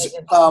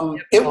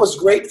it was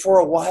great for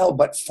a while,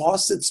 but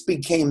faucets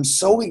became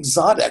so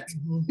exotic,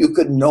 you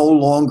could no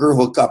longer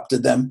hook up to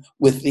them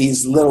with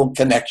these little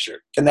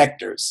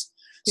connectors.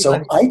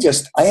 So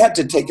I had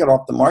to take it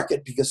off the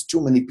market because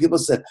too many people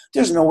said,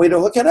 there's no way to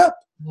hook it up.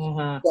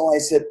 So I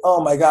said,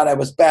 oh my God, I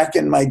was back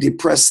in my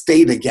depressed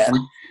state again,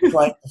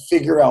 trying to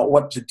figure out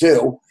what to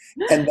do.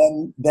 And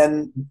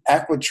then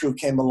AquaTrue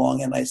came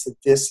along, and I said,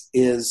 this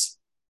is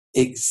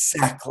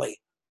exactly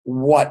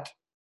what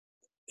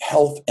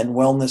health and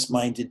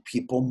wellness-minded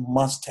people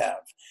must have.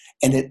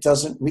 And it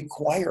doesn't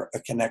require a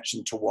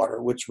connection to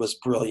water, which was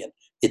brilliant.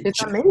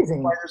 It's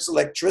amazing. Requires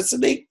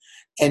electricity,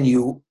 and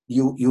you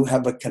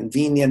have a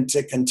convenient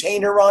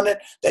container on it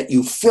that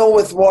you fill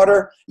with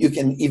water. You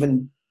can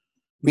even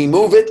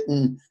remove it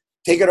and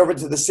take it over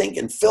to the sink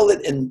and fill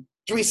it in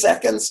 3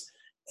 seconds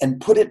and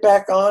put it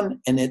back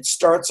on, and it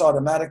starts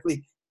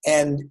automatically.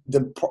 And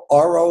the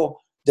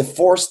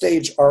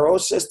 4-stage RO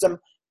system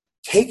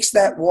takes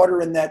that water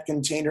in that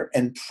container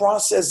and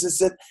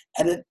processes it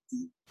at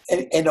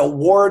an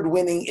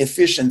award-winning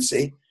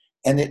efficiency,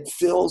 and it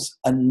fills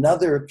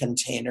another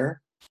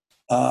container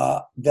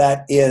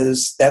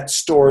that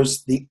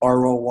stores the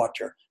RO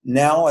water.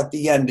 Now at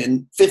the end,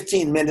 in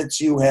 15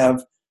 minutes, you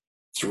have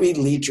 3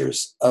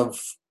 liters of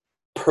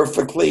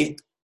perfectly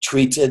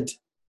treated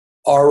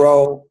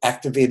RO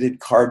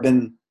activated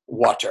carbon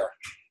water.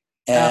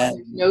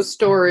 And no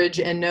storage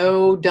and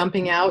no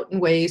dumping out and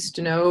waste,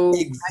 no.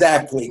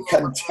 Exactly.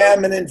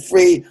 Contaminant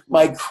free,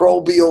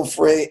 microbial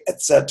free,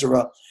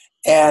 etc.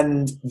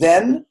 And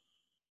then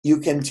you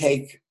can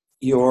take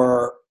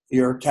your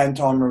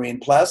Canton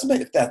Marine Plasma,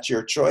 if that's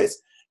your choice.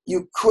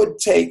 You could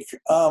take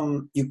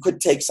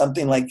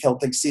something like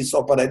Celtic Sea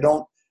Salt, but I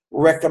don't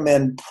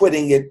recommend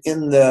putting it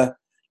in the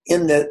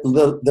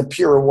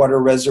pure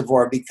water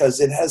reservoir because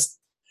it has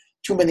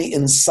too many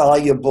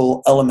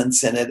insoluble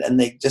elements in it, and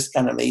they just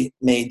kind of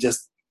may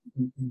just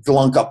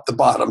glunk up the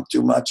bottom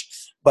too much.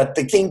 But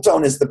the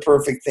Kingtone is the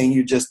perfect thing.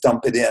 You just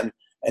dump it in,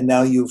 and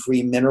now you've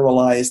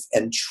remineralized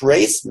and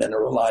trace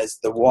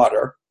mineralized the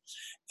water.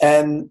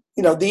 And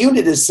the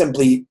unit is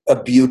simply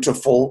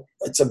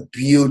it's a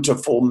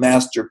beautiful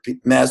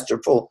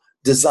masterful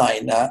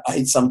design.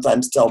 I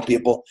sometimes tell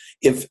people,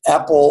 if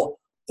Apple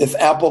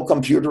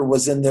Computer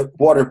was in the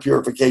water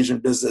purification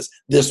business,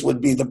 this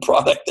would be the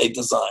product they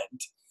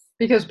designed.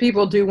 Because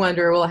people do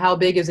wonder, well, how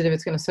big is it if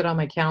it's going to sit on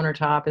my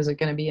countertop? Is it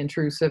going to be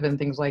intrusive and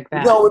things like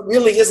that? No, it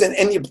really isn't.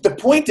 And the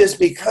point is,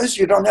 because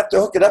you don't have to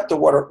hook it up to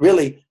water,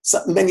 really,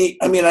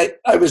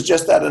 I was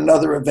just at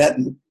another event,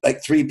 and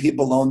like 3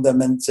 people owned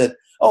them and said,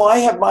 oh, I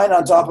have mine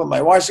on top of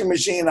my washing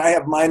machine. I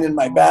have mine in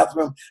my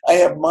bathroom. I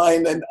have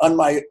mine on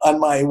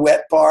my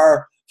wet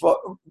bar.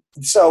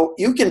 So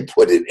you can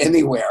put it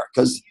anywhere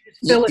because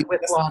fill it with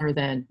water.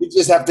 Then you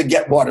just have to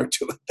get water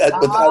to it.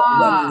 Without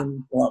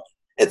running.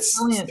 It's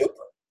brilliant. Super.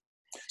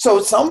 So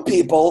some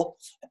people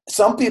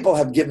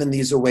have given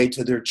these away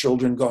to their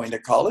children going to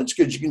college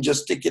because you can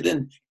just stick it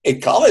in a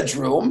college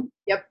room.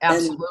 Yep,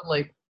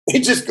 absolutely.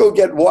 They just go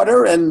get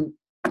water and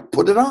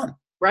put it on.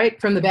 Right,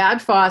 from the bad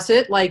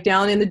faucet, like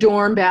down in the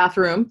dorm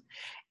bathroom,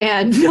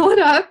 and fill it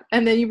up,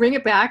 and then you bring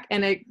it back,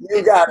 and it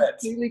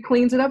completely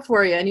cleans it up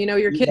for you. And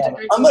your kids are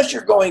unless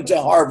you're going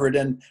to Harvard,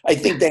 and I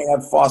think they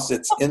have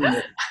faucets in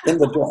the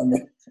dorm.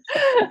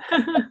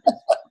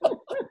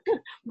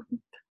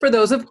 For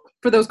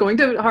those going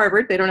to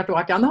Harvard, they don't have to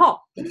walk down the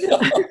hall.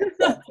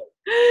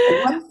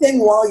 One thing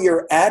while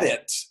you're at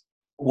it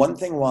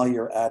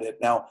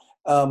now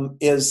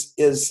is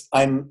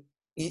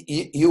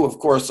you of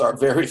course are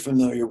very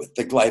familiar with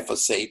the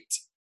glyphosate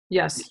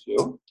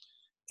issue.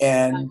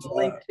 And I'll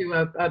link to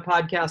a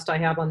podcast I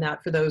have on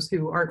that for those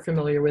who aren't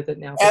familiar with it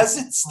now. As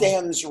it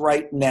stands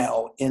right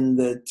now in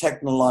the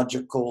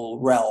technological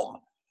realm,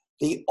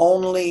 the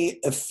only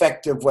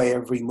effective way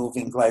of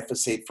removing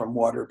glyphosate from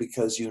water,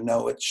 because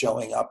it's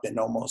showing up in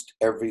almost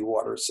every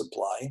water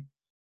supply,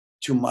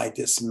 to my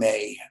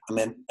dismay.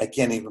 I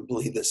can't even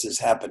believe this is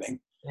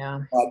happening. Yeah.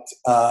 But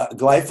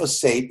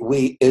glyphosate,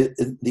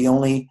 the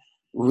only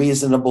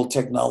reasonable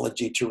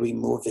technology to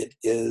remove it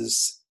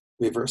is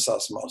reverse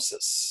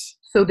osmosis.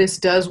 So this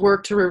does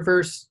work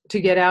to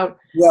get out?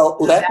 Well,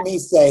 let me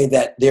say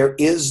that there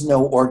is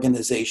no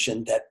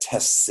organization that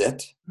tests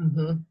it.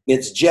 Mm-hmm.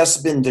 It's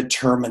just been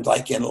determined,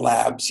 like in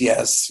labs,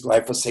 yes,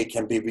 glyphosate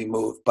can be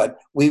removed, but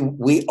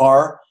we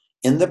are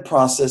in the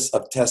process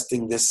of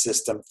testing this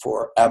system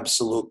for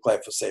absolute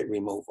glyphosate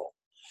removal.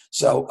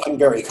 So I'm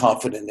very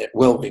confident it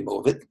will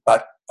remove it,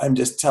 but I'm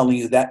just telling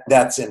you that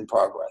that's in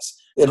progress.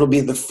 It'll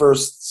be the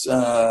first,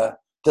 to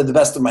the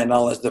best of my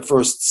knowledge, the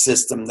first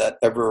system that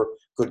ever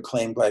could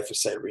claim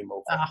glyphosate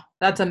removal.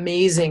 That's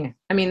amazing.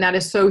 That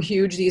is so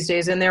huge these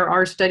days. And there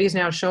are studies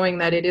now showing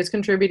that it is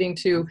contributing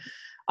to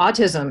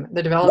autism,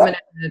 the development,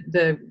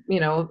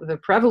 the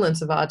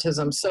prevalence of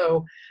autism.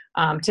 So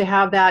to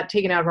have that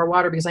taken out of our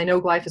water, because I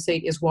know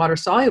glyphosate is water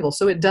soluble,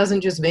 so it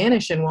doesn't just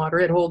vanish in water;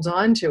 it holds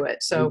on to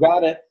it. So you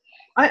got it.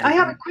 I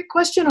have a quick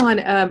question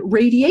on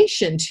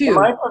radiation too. Am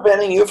I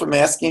preventing you from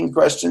asking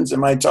questions?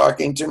 Am I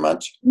talking too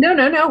much? No,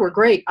 we're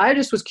great. I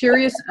just was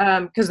curious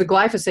because the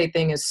glyphosate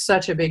thing is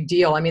such a big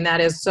deal. I mean, that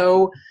is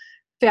so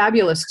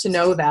fabulous to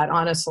know that,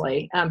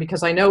 honestly,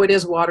 because I know it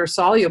is water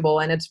soluble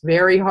and it's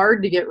very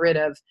hard to get rid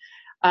of.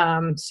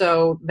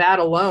 So that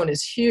alone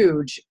is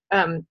huge.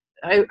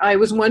 I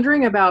was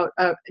wondering about,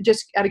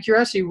 just out of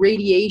curiosity,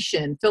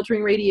 radiation,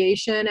 filtering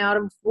radiation out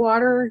of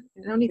water.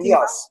 You know anything?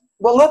 Yes.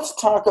 Well, let's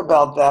talk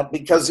about that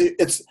because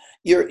it's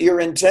your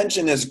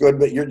intention is good,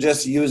 but you're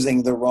just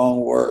using the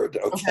wrong word.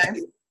 Okay.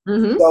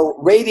 Mm-hmm. So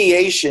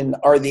radiation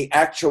are the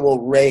actual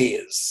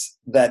rays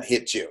that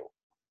hit you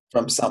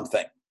from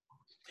something.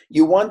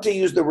 You want to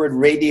use the word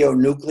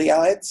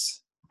radionuclides.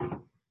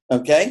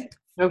 Okay.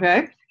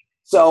 Okay.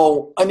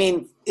 So I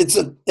mean, it's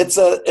a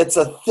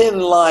thin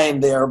line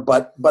there,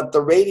 but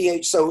the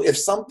radiation. So if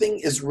something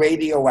is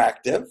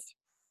radioactive,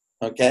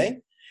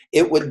 okay,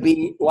 it would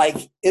be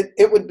like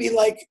it would be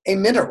like a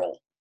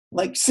mineral,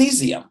 like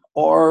cesium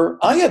or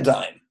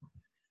iodine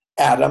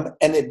atom,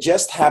 and it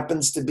just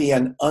happens to be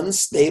an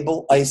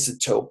unstable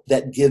isotope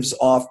that gives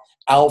off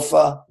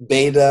alpha,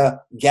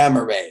 beta,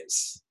 gamma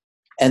rays,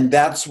 and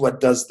that's what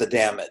does the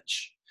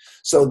damage.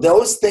 So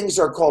those things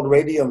are called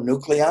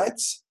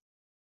radionuclides.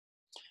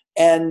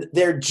 And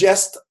they're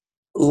just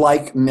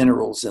like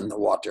minerals in the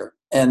water.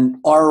 And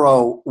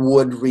RO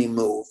would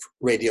remove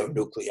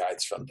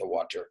radionuclides from the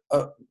water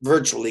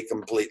virtually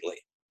completely.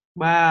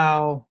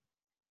 Wow.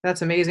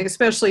 That's amazing,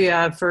 especially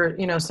for,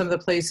 some of the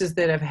places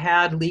that have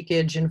had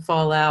leakage and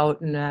fallout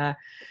and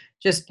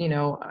just,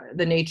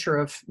 the nature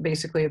of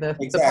basically the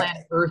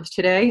planet Earth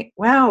today.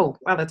 Wow,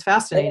 that's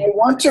fascinating. And I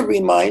want to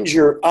remind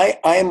you, I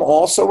am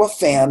also a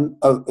fan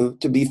of,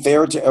 to be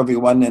fair to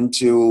everyone and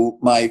to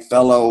my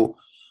fellow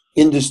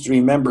industry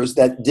members,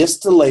 that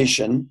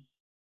distillation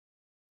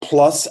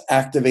plus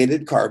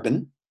activated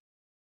carbon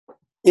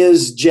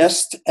is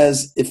just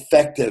as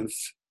effective.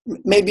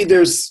 Maybe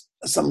there's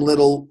some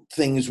little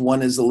things,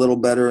 one is a little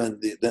better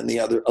than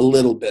the other a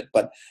little bit,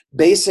 but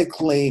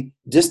basically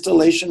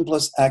distillation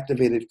plus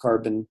activated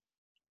carbon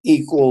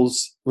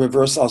equals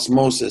reverse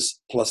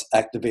osmosis plus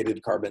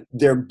activated carbon.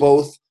 They're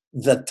both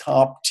the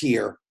top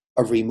tier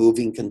of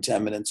removing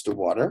contaminants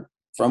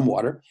from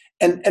water,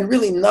 and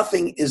really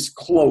nothing is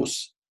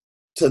close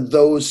to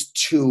those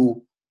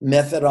two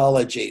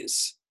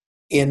methodologies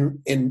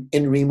in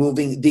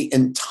removing the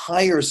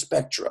entire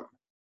spectrum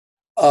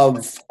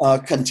of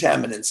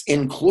contaminants,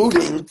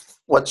 including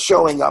what's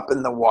showing up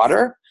in the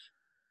water,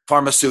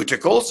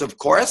 pharmaceuticals, of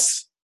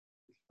course,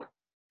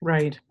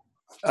 right,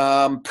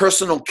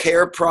 personal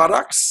care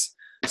products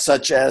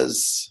such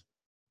as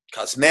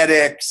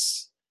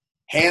cosmetics,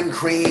 hand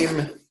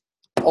cream,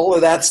 all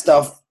of that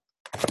stuff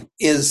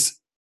is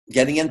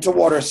getting into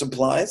water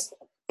supplies.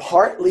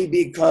 Partly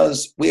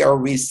because we are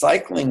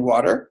recycling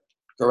water,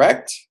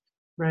 correct?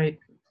 Right.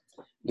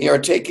 We are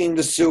taking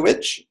the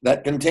sewage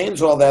that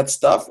contains all that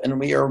stuff and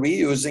we are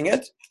reusing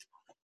it.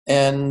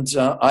 And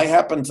I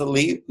happen to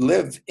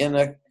live in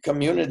a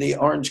community,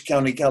 Orange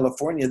County,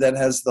 California, that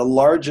has the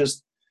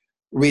largest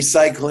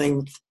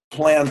recycling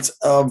plant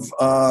of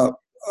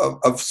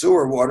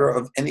sewer water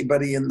of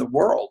anybody in the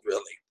world,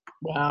 really.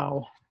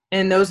 Wow.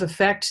 And those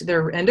affect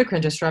their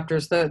endocrine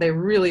disruptors. They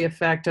really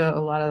affect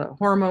a lot of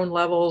hormone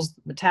levels,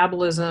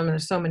 metabolism, and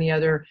there's so many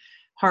other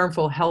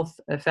harmful health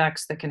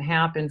effects that can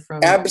happen from.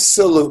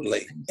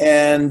 Absolutely.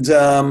 And,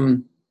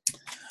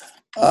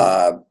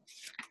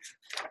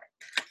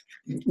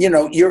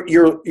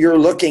 you're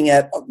looking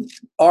at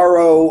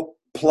RO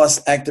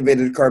plus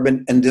activated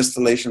carbon and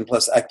distillation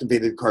plus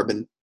activated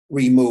carbon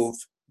remove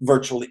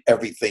virtually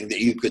everything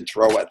that you could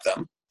throw at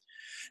them.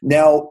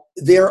 Now,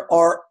 there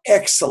are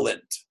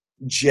excellent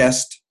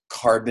just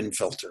carbon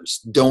filters.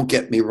 Don't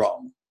get me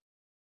wrong.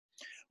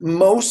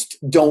 Most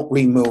don't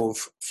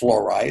remove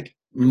fluoride.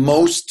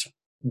 Most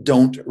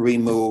don't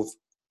remove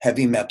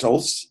heavy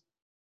metals.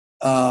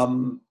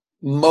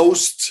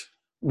 Most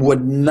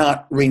would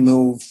not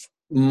remove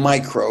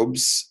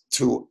microbes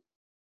to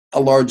a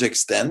large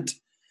extent.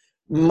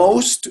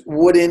 Most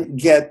wouldn't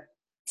get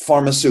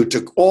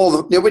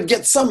they would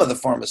get some of the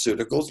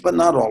pharmaceuticals, but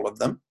not all of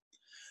them.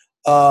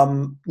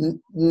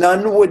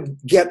 None would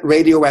get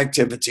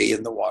radioactivity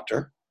in the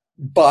water,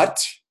 but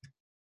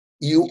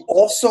you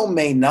also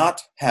may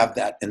not have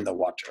that in the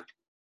water.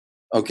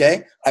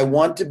 Okay? I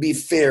want to be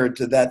fair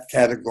to that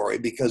category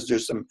because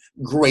there's some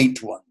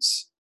great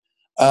ones.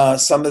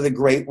 Some of the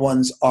great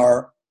ones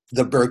are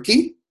the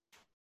Berkey.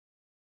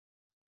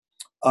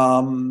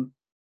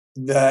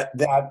 The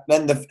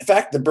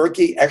fact the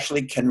Berkey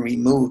actually can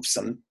remove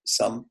some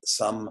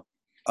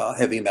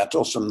heavy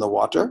metals from the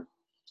water.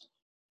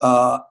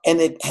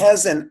 And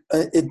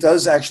it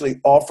does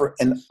actually offer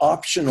an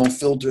optional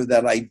filter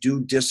that I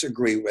do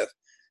disagree with,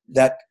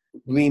 that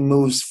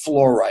removes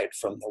fluoride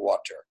from the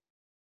water.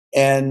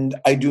 And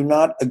I do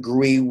not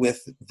agree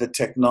with the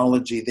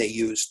technology they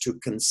use to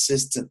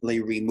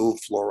consistently remove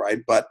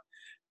fluoride, but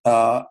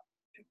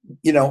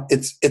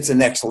it's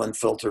an excellent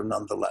filter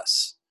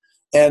nonetheless.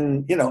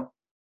 And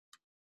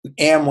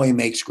Amway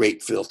makes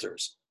great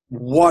filters.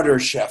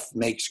 WaterChef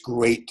makes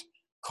great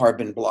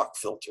carbon block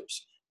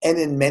filters. And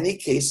in many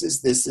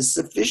cases, this is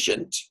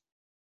sufficient,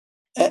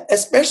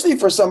 especially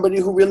for somebody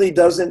who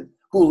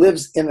who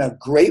lives in a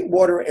great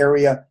water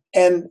area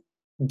and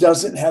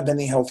doesn't have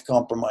any health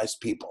compromised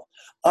people.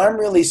 I'm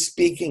really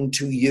speaking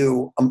to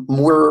you.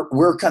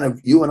 We're kind of,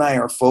 you and I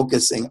are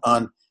focusing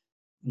on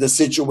the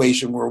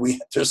situation where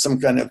there's some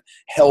kind of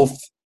health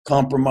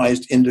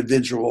compromised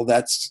individual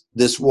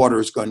this water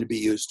is going to be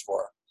used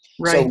for.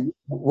 Right.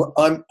 So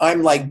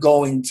I'm like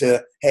going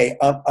to, hey,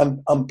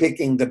 I'm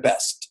picking the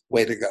best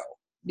way to go.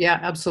 Yeah,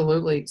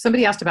 absolutely.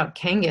 Somebody asked about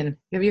Kangen.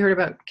 Have you heard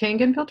about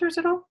Kangen filters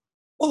at all?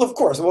 Well, of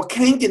course. Well,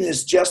 Kangen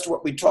is just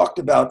what we talked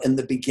about in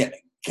the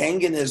beginning.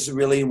 Kangen is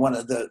really one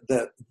of the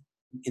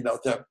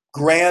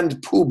grand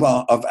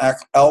poobah of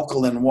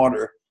alkaline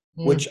water,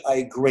 which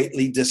I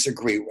greatly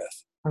disagree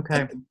with.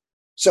 Okay.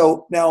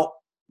 So now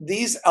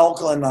these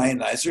alkaline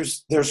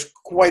ionizers, there's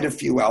quite a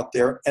few out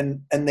there,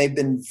 and they've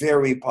been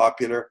very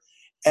popular.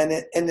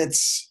 And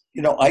it's,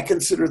 I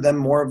consider them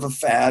more of a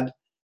fad,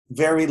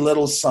 very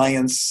little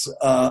science,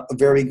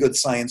 very good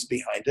science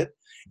behind it.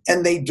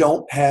 And they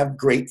don't have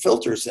great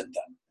filters in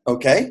them,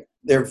 okay?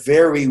 They're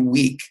very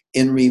weak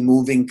in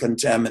removing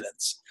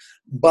contaminants.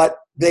 But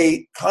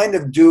they kind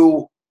of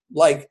do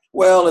like,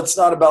 well, it's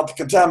not about the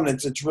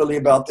contaminants, it's really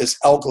about this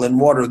alkaline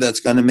water that's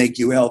going to make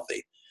you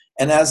healthy.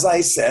 And as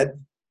I said,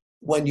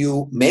 when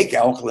you make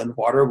alkaline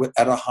water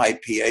at a high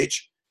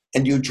pH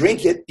and you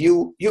drink it,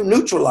 you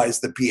neutralize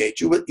the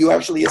pH. You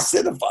actually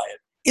acidify it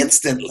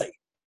instantly.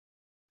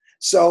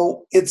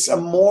 So it's a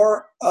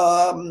more,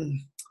 I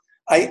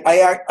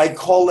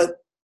call it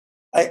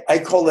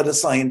a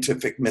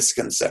scientific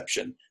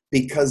misconception,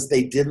 because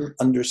they didn't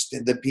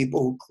understand, the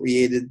people who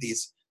created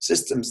these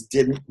systems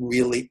didn't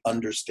really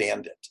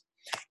understand it.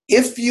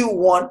 If you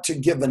want to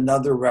give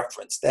another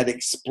reference that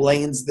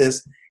explains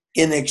this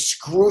in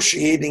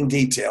excruciating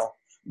detail,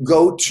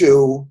 go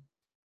to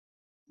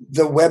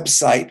the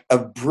website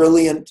of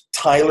brilliant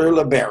Tyler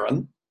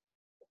LeBaron,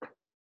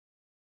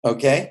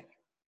 okay?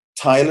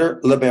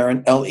 Tyler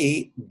LeBaron,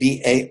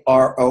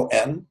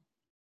 LeBaron,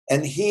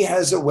 and he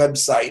has a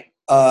website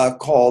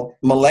called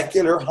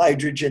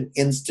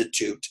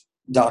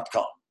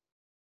molecularhydrogeninstitute.com.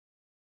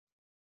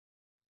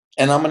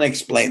 And I'm going to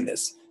explain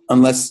this,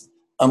 unless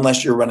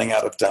you're running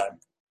out of time.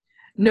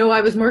 No,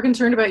 I was more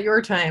concerned about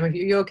your time. Are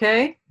you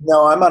okay?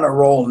 No, I'm on a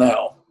roll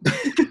now.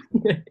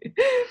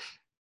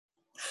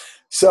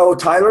 So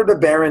Tyler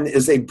LeBaron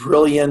is a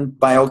brilliant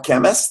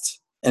biochemist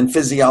and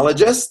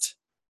physiologist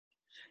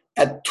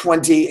at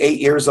 28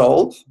 years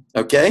old,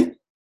 okay?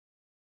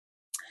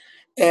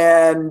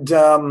 And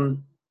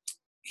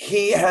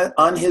he had,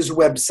 on his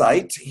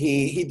website,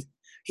 he's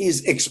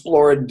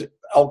explored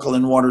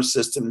alkaline water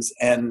systems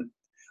and,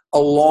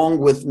 along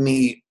with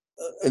me,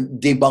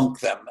 debunk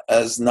them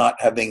as not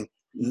having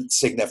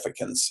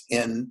significance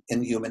in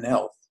human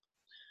health.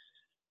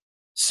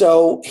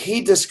 So he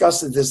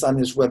discusses this on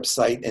his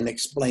website and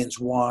explains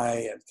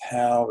why and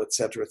how, et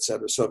cetera, et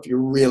cetera. So if you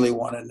really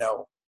want to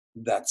know,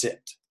 that's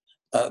it.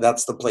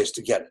 That's the place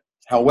to get it.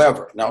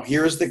 However, now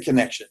here's the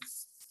connection.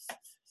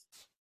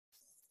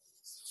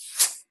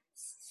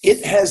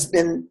 It has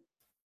been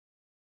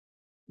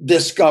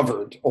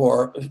discovered,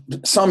 or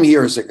some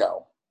years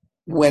ago,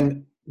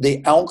 when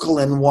the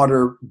alkaline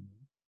water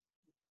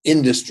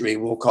industry,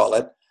 we'll call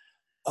it,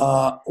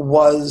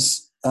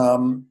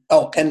 and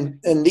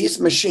these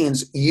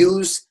machines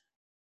use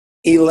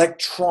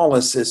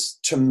electrolysis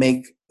to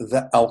make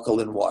the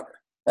alkaline water.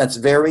 That's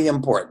very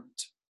important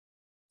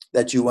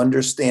that you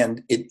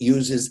understand. It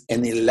uses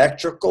an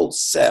electrical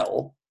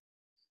cell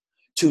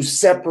to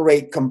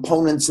separate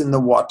components in the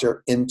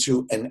water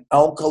into an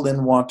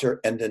alkaline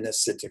water and an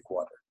acidic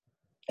water.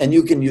 And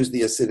you can use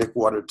the acidic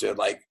water to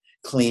like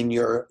clean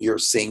your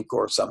sink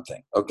or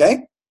something,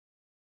 okay?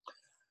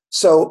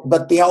 So,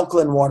 but the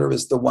alkaline water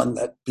is the one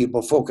that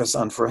people focus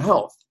on for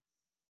health.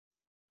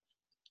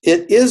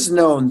 It is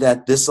known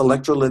that this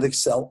electrolytic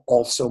cell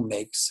also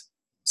makes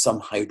some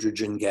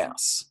hydrogen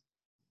gas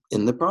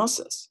in the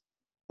process,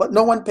 but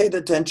no one paid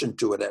attention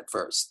to it at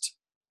first.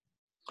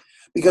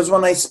 Because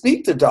when I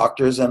speak to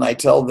doctors and I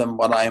tell them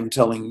what I am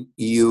telling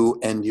you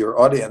and your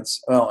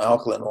audience, well,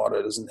 alkaline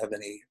water doesn't have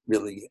any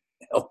really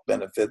health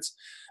benefits,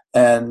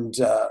 and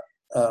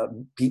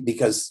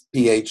because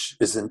pH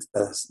isn't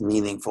a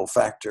meaningful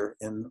factor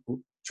in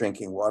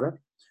drinking water.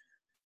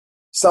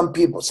 Some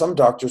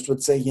doctors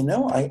would say,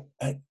 I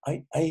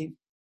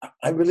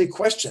really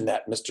question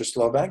that, Mr.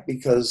 Slovak,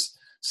 because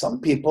some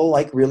people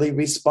like really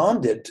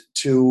responded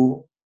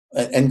to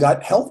and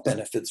got health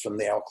benefits from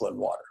the alkaline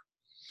water.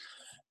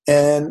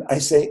 And I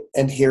say,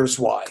 and here's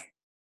why.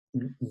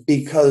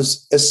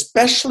 Because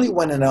especially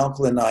when an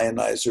alkaline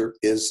ionizer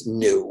is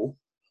new,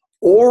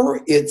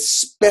 or it's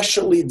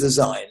specially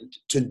designed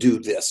to do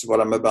this,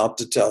 what I'm about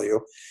to tell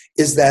you,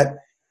 is that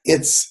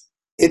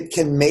it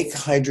can make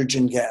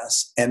hydrogen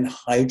gas, and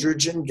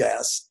hydrogen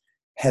gas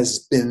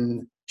has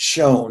been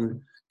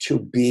shown to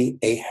be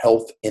a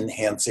health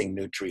enhancing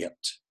nutrient.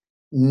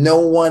 No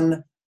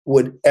one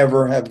would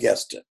ever have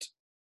guessed it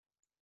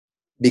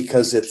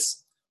because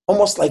it's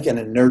almost like an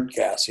inert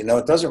gas.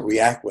 It doesn't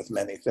react with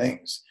many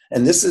things.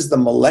 And this is the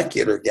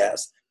molecular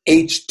gas,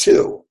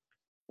 H2.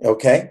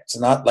 Okay? It's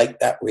not like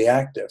that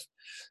reactive.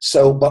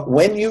 So, but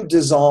when you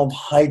dissolve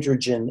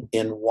hydrogen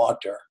in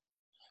water,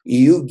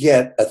 you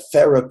get a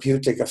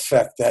therapeutic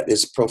effect that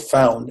is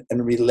profound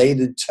and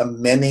related to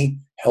many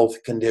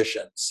health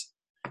conditions.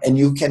 And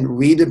you can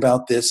read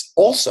about this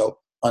also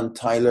on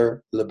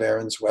Tyler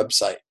LeBaron's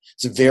website.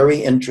 It's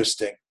very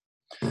interesting.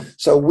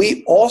 So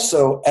we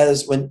also,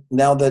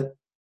 now that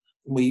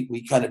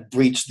we kind of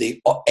breached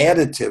the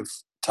additive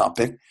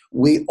topic,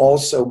 we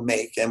also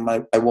make, and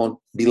I won't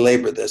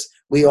belabor this,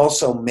 we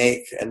also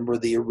make, and we're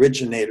the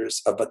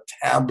originators of a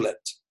tablet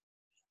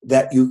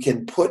that you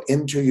can put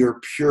into your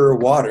pure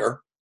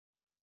water,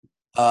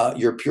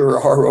 your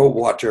pure RO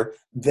water,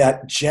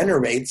 that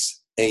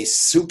generates a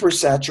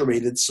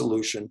supersaturated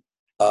solution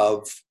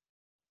of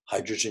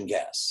hydrogen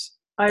gas.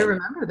 I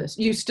remember this.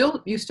 You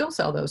still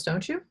sell those,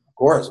 don't you? Of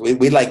course,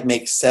 we like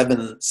make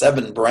seven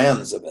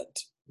brands of it.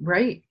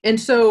 Right. And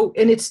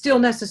it's still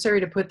necessary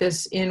to put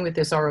this in with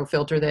this RO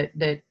filter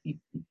that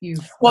you.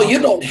 Well, you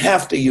don't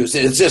have to use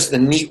it. It's just a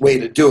neat way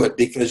to do it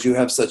because you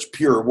have such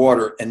pure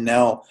water, and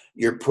now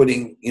you're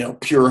putting,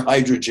 pure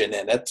hydrogen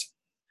in it,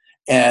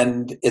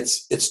 and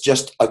it's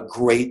just a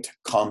great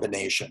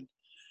combination.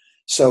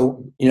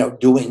 So,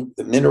 doing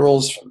the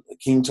minerals from the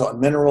Quinton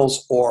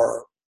minerals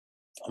or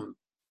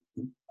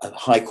a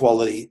high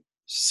quality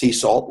sea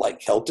salt like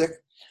Celtic.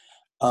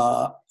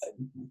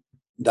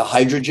 The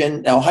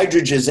hydrogen. Now,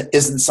 hydrogen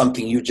isn't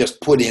something you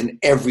just put in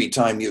every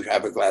time you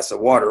have a glass of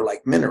water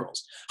like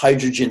minerals.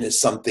 Hydrogen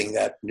is something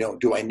that,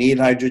 do I need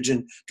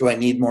hydrogen? Do I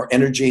need more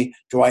energy?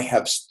 Do I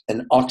have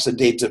an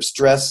oxidative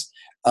stress?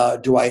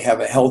 Do I have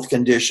a health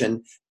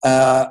condition?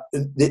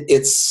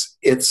 It's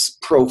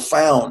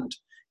profound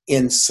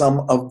in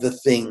some of the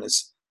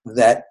things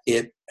that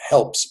it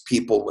helps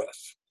people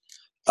with.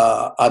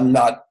 I'm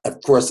not,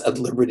 of course, at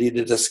liberty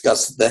to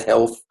discuss the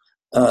health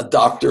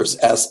doctor's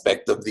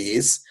aspect of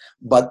these,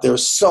 but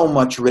there's so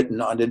much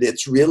written on it.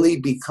 It's really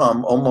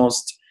become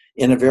almost,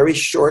 in a very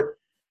short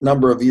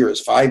number of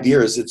years, 5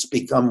 years, it's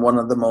become one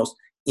of the most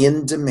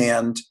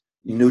in-demand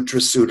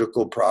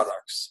nutraceutical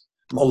products,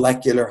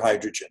 molecular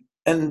hydrogen.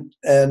 And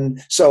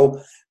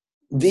so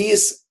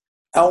these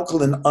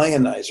alkaline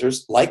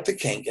ionizers, like the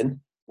Kangen,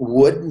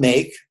 would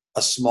make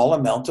a small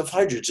amount of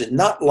hydrogen,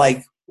 not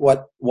like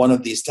what one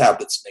of these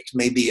tablets makes,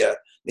 maybe a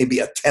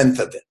tenth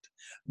of it,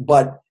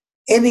 but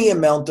any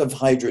amount of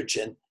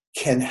hydrogen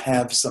can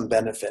have some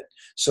benefit.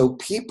 So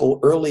people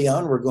early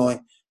on were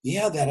going,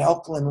 yeah, that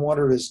alkaline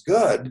water is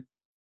good,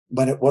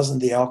 but it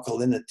wasn't the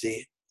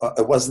alkalinity,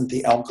 it wasn't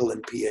the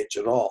alkaline pH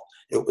at all.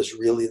 It was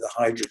really the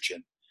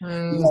hydrogen.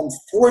 The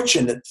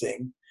unfortunate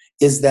thing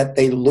is that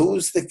they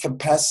lose the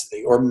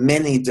capacity, or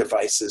many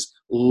devices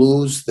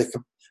lose the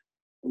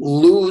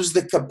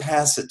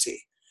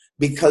capacity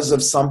because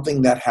of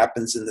something that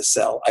happens in the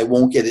cell. I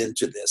won't get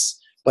into this,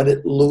 but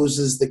it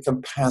loses the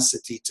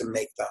capacity to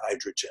make the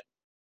hydrogen.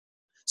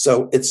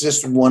 So it's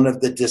just one of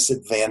the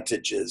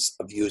disadvantages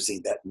of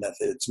using that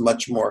method. It's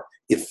much more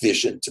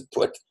efficient to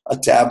put a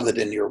tablet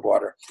in your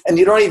water. And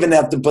you don't even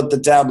have to put the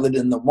tablet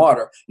in the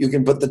water. You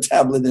can put the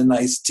tablet in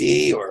iced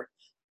tea or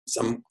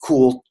some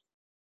cool.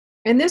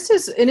 And this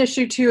is an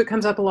issue too. It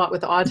comes up a lot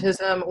with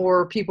autism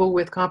or people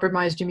with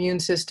compromised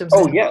immune systems.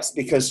 Oh, yes,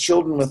 because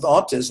children with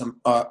autism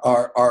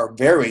are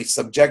very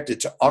subjected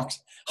to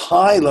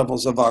high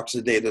levels of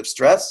oxidative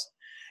stress.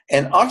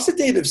 And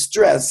oxidative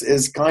stress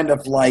is kind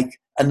of like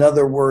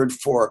another word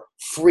for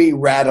free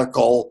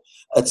radical.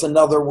 It's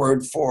another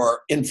word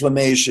for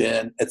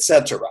inflammation,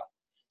 etc.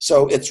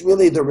 So it's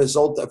really the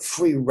result of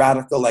free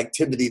radical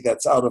activity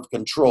that's out of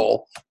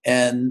control.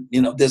 And,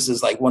 this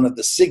is like one of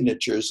the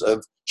signatures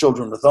of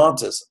children with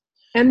autism.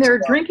 And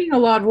they're drinking a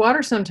lot of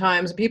water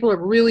sometimes. People are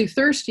really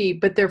thirsty,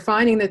 but they're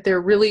finding that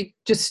they're really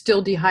just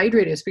still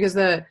dehydrated. It's because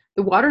the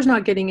water's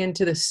not getting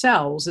into the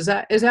cells. Is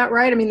that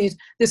right? I mean,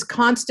 this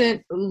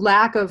constant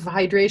lack of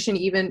hydration,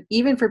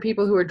 even for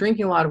people who are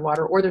drinking a lot of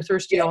water or they're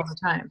thirsty all the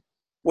time.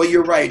 Well,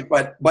 you're right,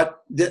 but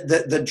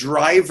the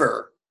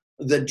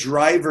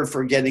driver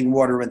for getting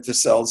water into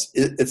cells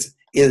is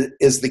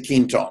the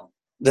ketone.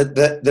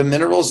 The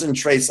minerals and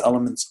trace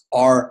elements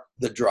are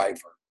the driver.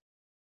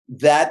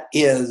 That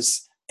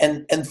is,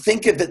 and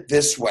think of it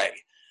this way.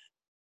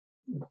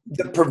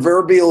 The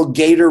proverbial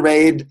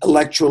Gatorade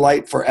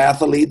electrolyte for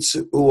athletes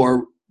who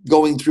are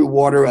going through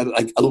water at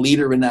like a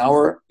liter an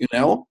hour,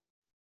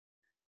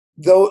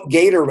 Though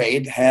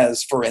Gatorade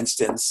has, for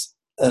instance,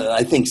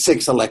 I think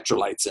 6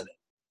 electrolytes in it.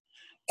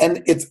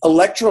 And its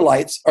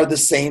electrolytes are the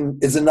same,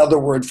 is another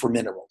word for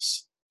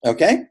minerals,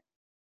 okay?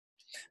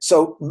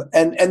 So,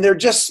 and they're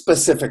just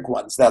specific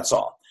ones, that's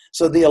all.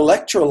 So the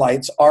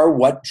electrolytes are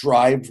what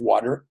drive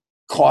water,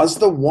 cause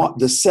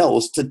the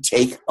cells to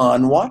take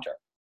on water.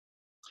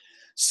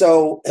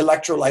 So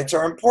electrolytes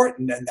are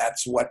important, and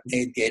that's what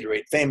made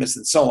Gatorade famous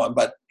and so on.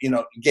 But,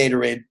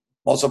 Gatorade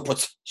also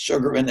puts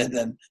sugar in it,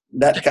 and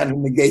that kind of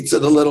negates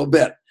it a little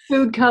bit.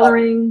 Food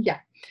coloring, yeah.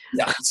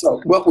 Yeah,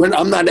 so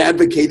I'm not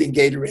advocating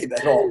Gatorade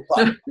at all,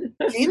 but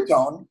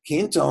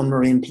ketone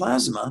marine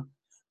plasma,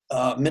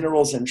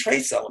 minerals and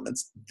trace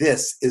elements,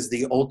 this is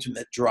the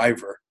ultimate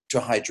driver to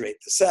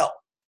hydrate the cell.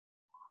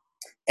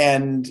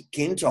 And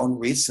ketone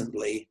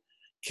recently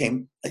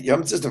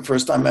this is the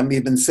first time I'm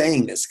even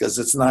saying this because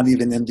it's not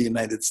even in the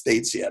United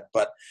States yet,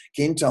 but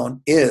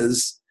ketone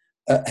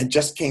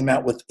just came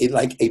out with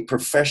a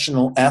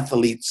professional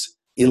athlete's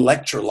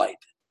electrolyte,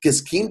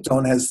 because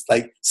ketone has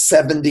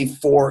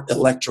 74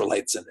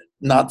 electrolytes in it,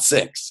 not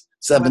 6,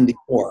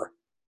 74.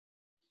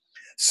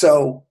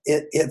 So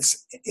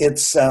it's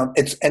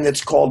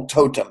called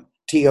Totum,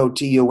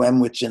 TOTUM,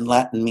 which in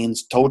Latin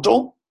means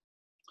total.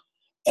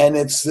 And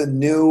it's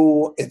in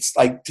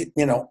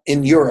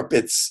Europe,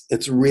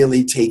 it's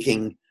really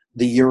taking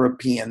the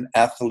European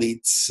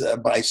athletes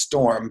by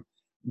storm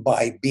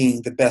by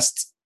being the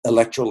best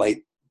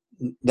electrolyte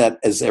that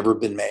has ever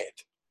been made.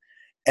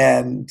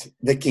 And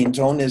the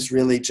ketone is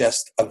really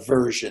just a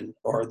version,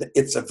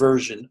 it's a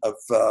version of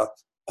the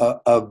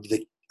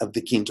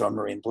ketone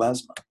marine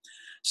plasma.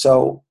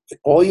 So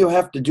all you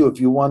have to do if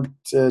you want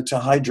to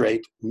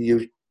hydrate,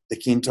 the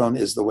ketone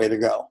is the way to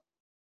go.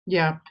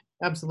 Yeah.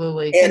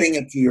 Absolutely. Adding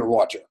it to your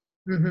water.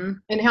 Mm-hmm.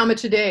 And how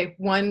much a day?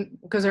 One,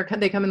 because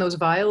they come in those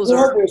vials?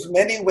 Well, there's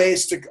many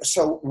ways to.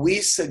 So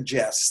we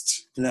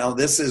suggest, now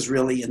this is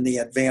really in the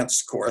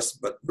advanced course,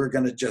 but we're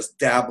going to just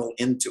dabble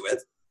into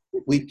it.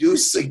 We do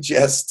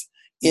suggest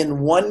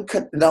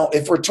now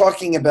if we're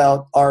talking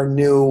about our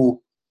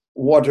new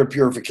water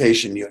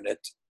purification unit,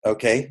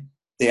 okay,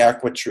 the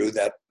AquaTrue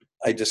that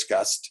I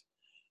discussed,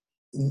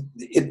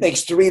 it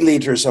makes 3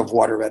 liters of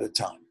water at a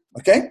time,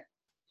 okay?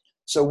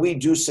 So we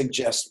do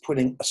suggest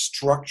putting a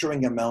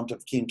structuring amount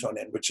of ketone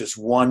in, which is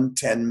 1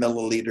 10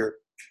 milliliter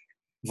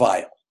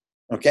vial,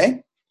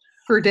 okay?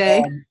 Per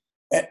day?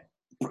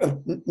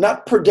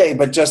 Not per day,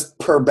 but just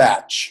per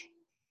batch.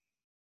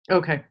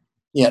 Okay.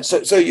 Yeah,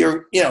 so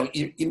you're,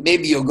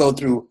 maybe you'll go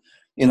through,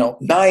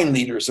 9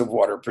 liters of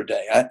water per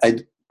day.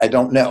 I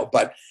don't know,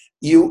 but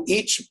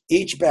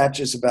each batch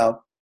is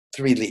about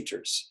 3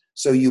 liters.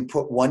 So you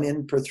put 1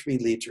 in per 3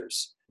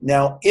 liters.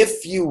 Now,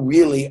 if you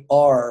really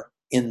are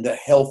in the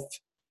health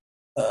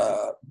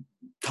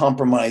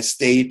compromised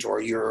state,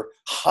 or you're a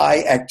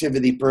high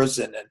activity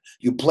person and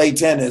you play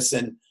tennis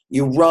and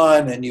you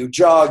run and you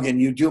jog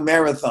and you do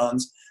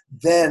marathons,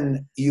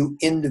 then you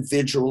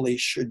individually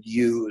should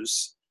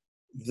use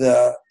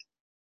the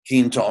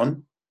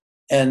ketone.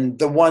 And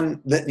the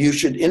one that you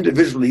should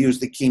individually use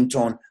the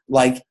ketone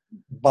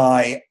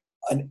by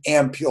an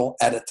ampule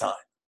at a time.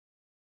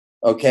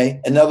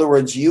 Okay? In other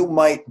words, you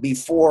might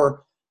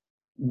before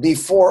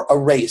a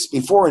race,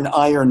 before an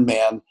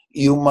Ironman,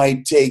 you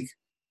might take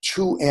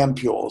 2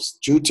 ampules,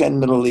 2 10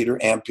 milliliter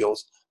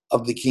ampules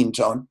of the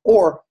ketone,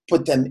 or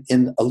put them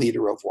in a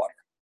liter of water.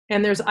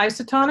 And there's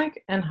isotonic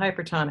and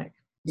hypertonic.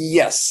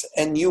 Yes,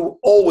 and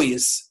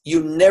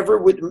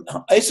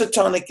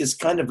isotonic is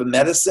kind of a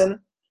medicine,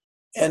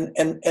 and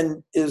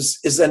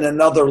is at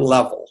another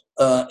level.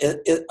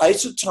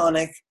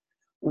 Isotonic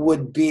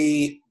would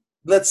be,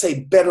 let's say,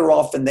 better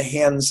off in the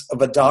hands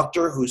of a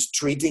doctor who's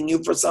treating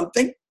you for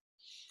something.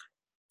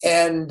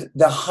 And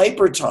the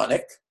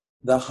hypertonic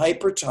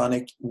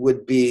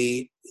would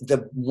be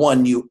the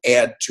one you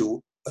add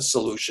to a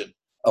solution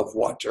of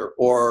water,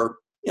 or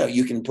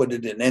you can put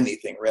it in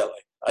anything really,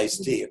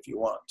 iced tea if you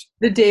want.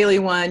 The daily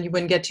one, you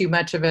wouldn't get too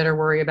much of it or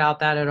worry about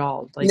that at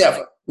all.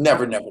 Never.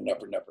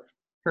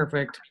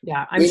 Perfect.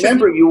 Yeah.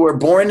 Remember, you were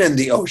born in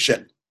the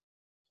ocean.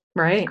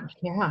 Right.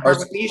 Yeah. Our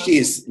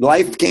species,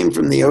 life came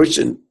from the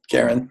ocean,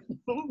 Karen.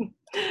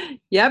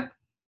 Yep.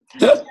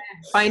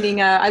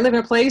 Finding I live in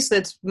a place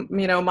that's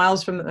 20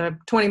 miles from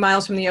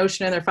the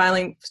ocean, and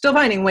they're still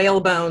finding whale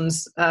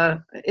bones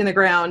in the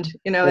ground.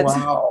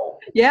 Wow.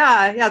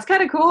 Yeah, it's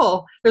kind of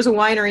cool. There's a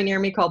winery near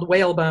me called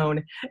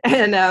Whalebone,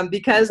 and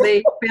because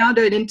they found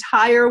an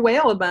entire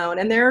whale bone,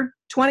 and they're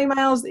 20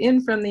 miles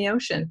in from the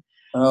ocean.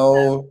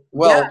 Oh,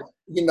 well,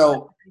 yeah.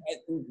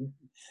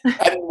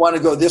 I didn't want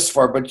to go this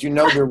far, but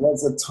there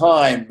was a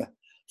time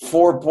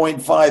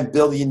 4.5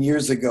 billion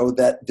years ago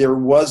that there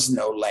was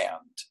no land.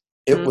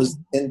 It was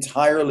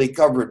entirely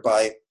covered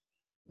by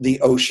the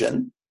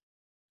ocean.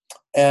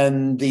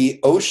 And the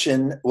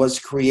ocean was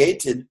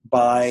created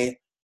by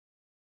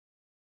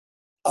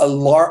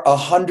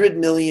 100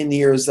 million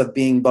years of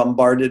being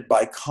bombarded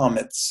by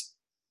comets,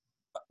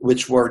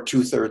 which were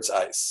 2/3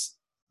 ice.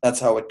 That's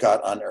how it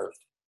got on Earth.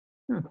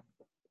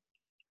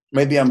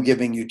 Maybe I'm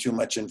giving you too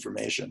much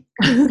information.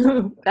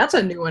 That's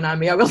a new one on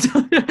me, I will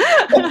tell you.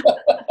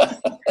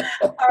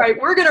 All right,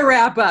 we're going to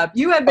wrap up.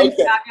 You have been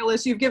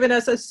fabulous. You've given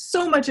us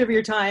so much of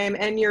your time,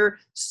 and you're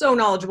so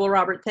knowledgeable,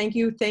 Robert. Thank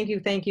you.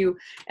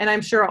 And I'm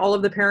sure all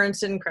of the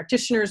parents and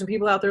practitioners and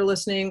people out there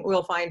listening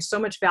will find so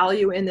much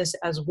value in this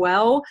as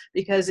well,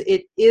 because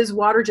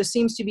water just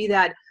seems to be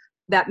that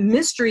that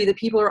mystery that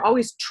people are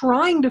always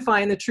trying to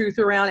find the truth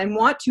around and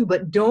want to,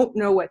 but don't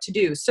know what to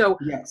do. So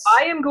Yes.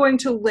 I am going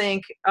to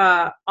link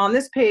on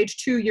this page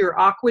to your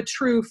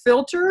AquaTrue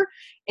filter,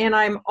 and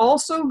I'm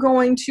also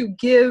going to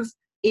give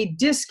a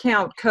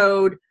discount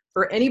code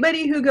for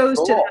anybody who goes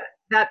to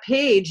that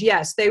page.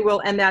 Yes, they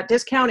will, and that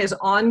discount is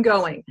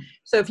ongoing.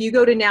 So if you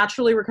go to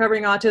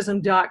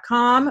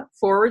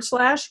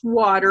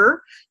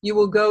naturallyrecoveringautism.com/water, you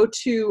will go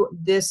to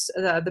this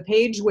the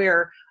page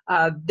where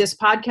this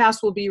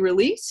podcast will be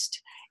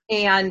released,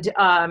 and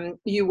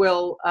you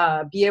will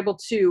be able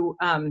to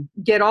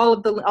get all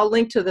of I'll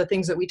link to the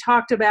things that we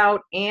talked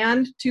about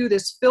and to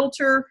this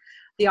filter,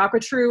 the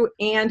AquaTrue,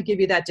 and give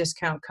you that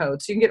discount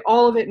code. So you can get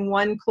all of it in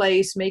one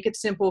place, make it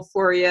simple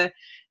for you.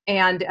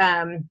 And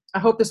I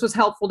hope this was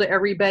helpful to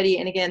everybody.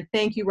 And again,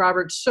 thank you,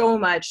 Robert, so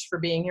much for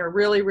being here.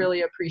 Really,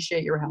 really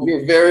appreciate your help.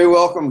 You're very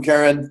welcome,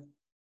 Karen.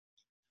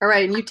 All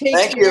right, and you take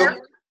Thank care.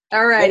 you.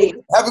 All righty.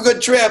 Have a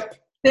good trip.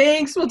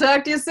 Thanks. We'll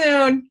talk to you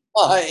soon.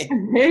 Bye.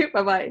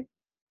 Bye-bye.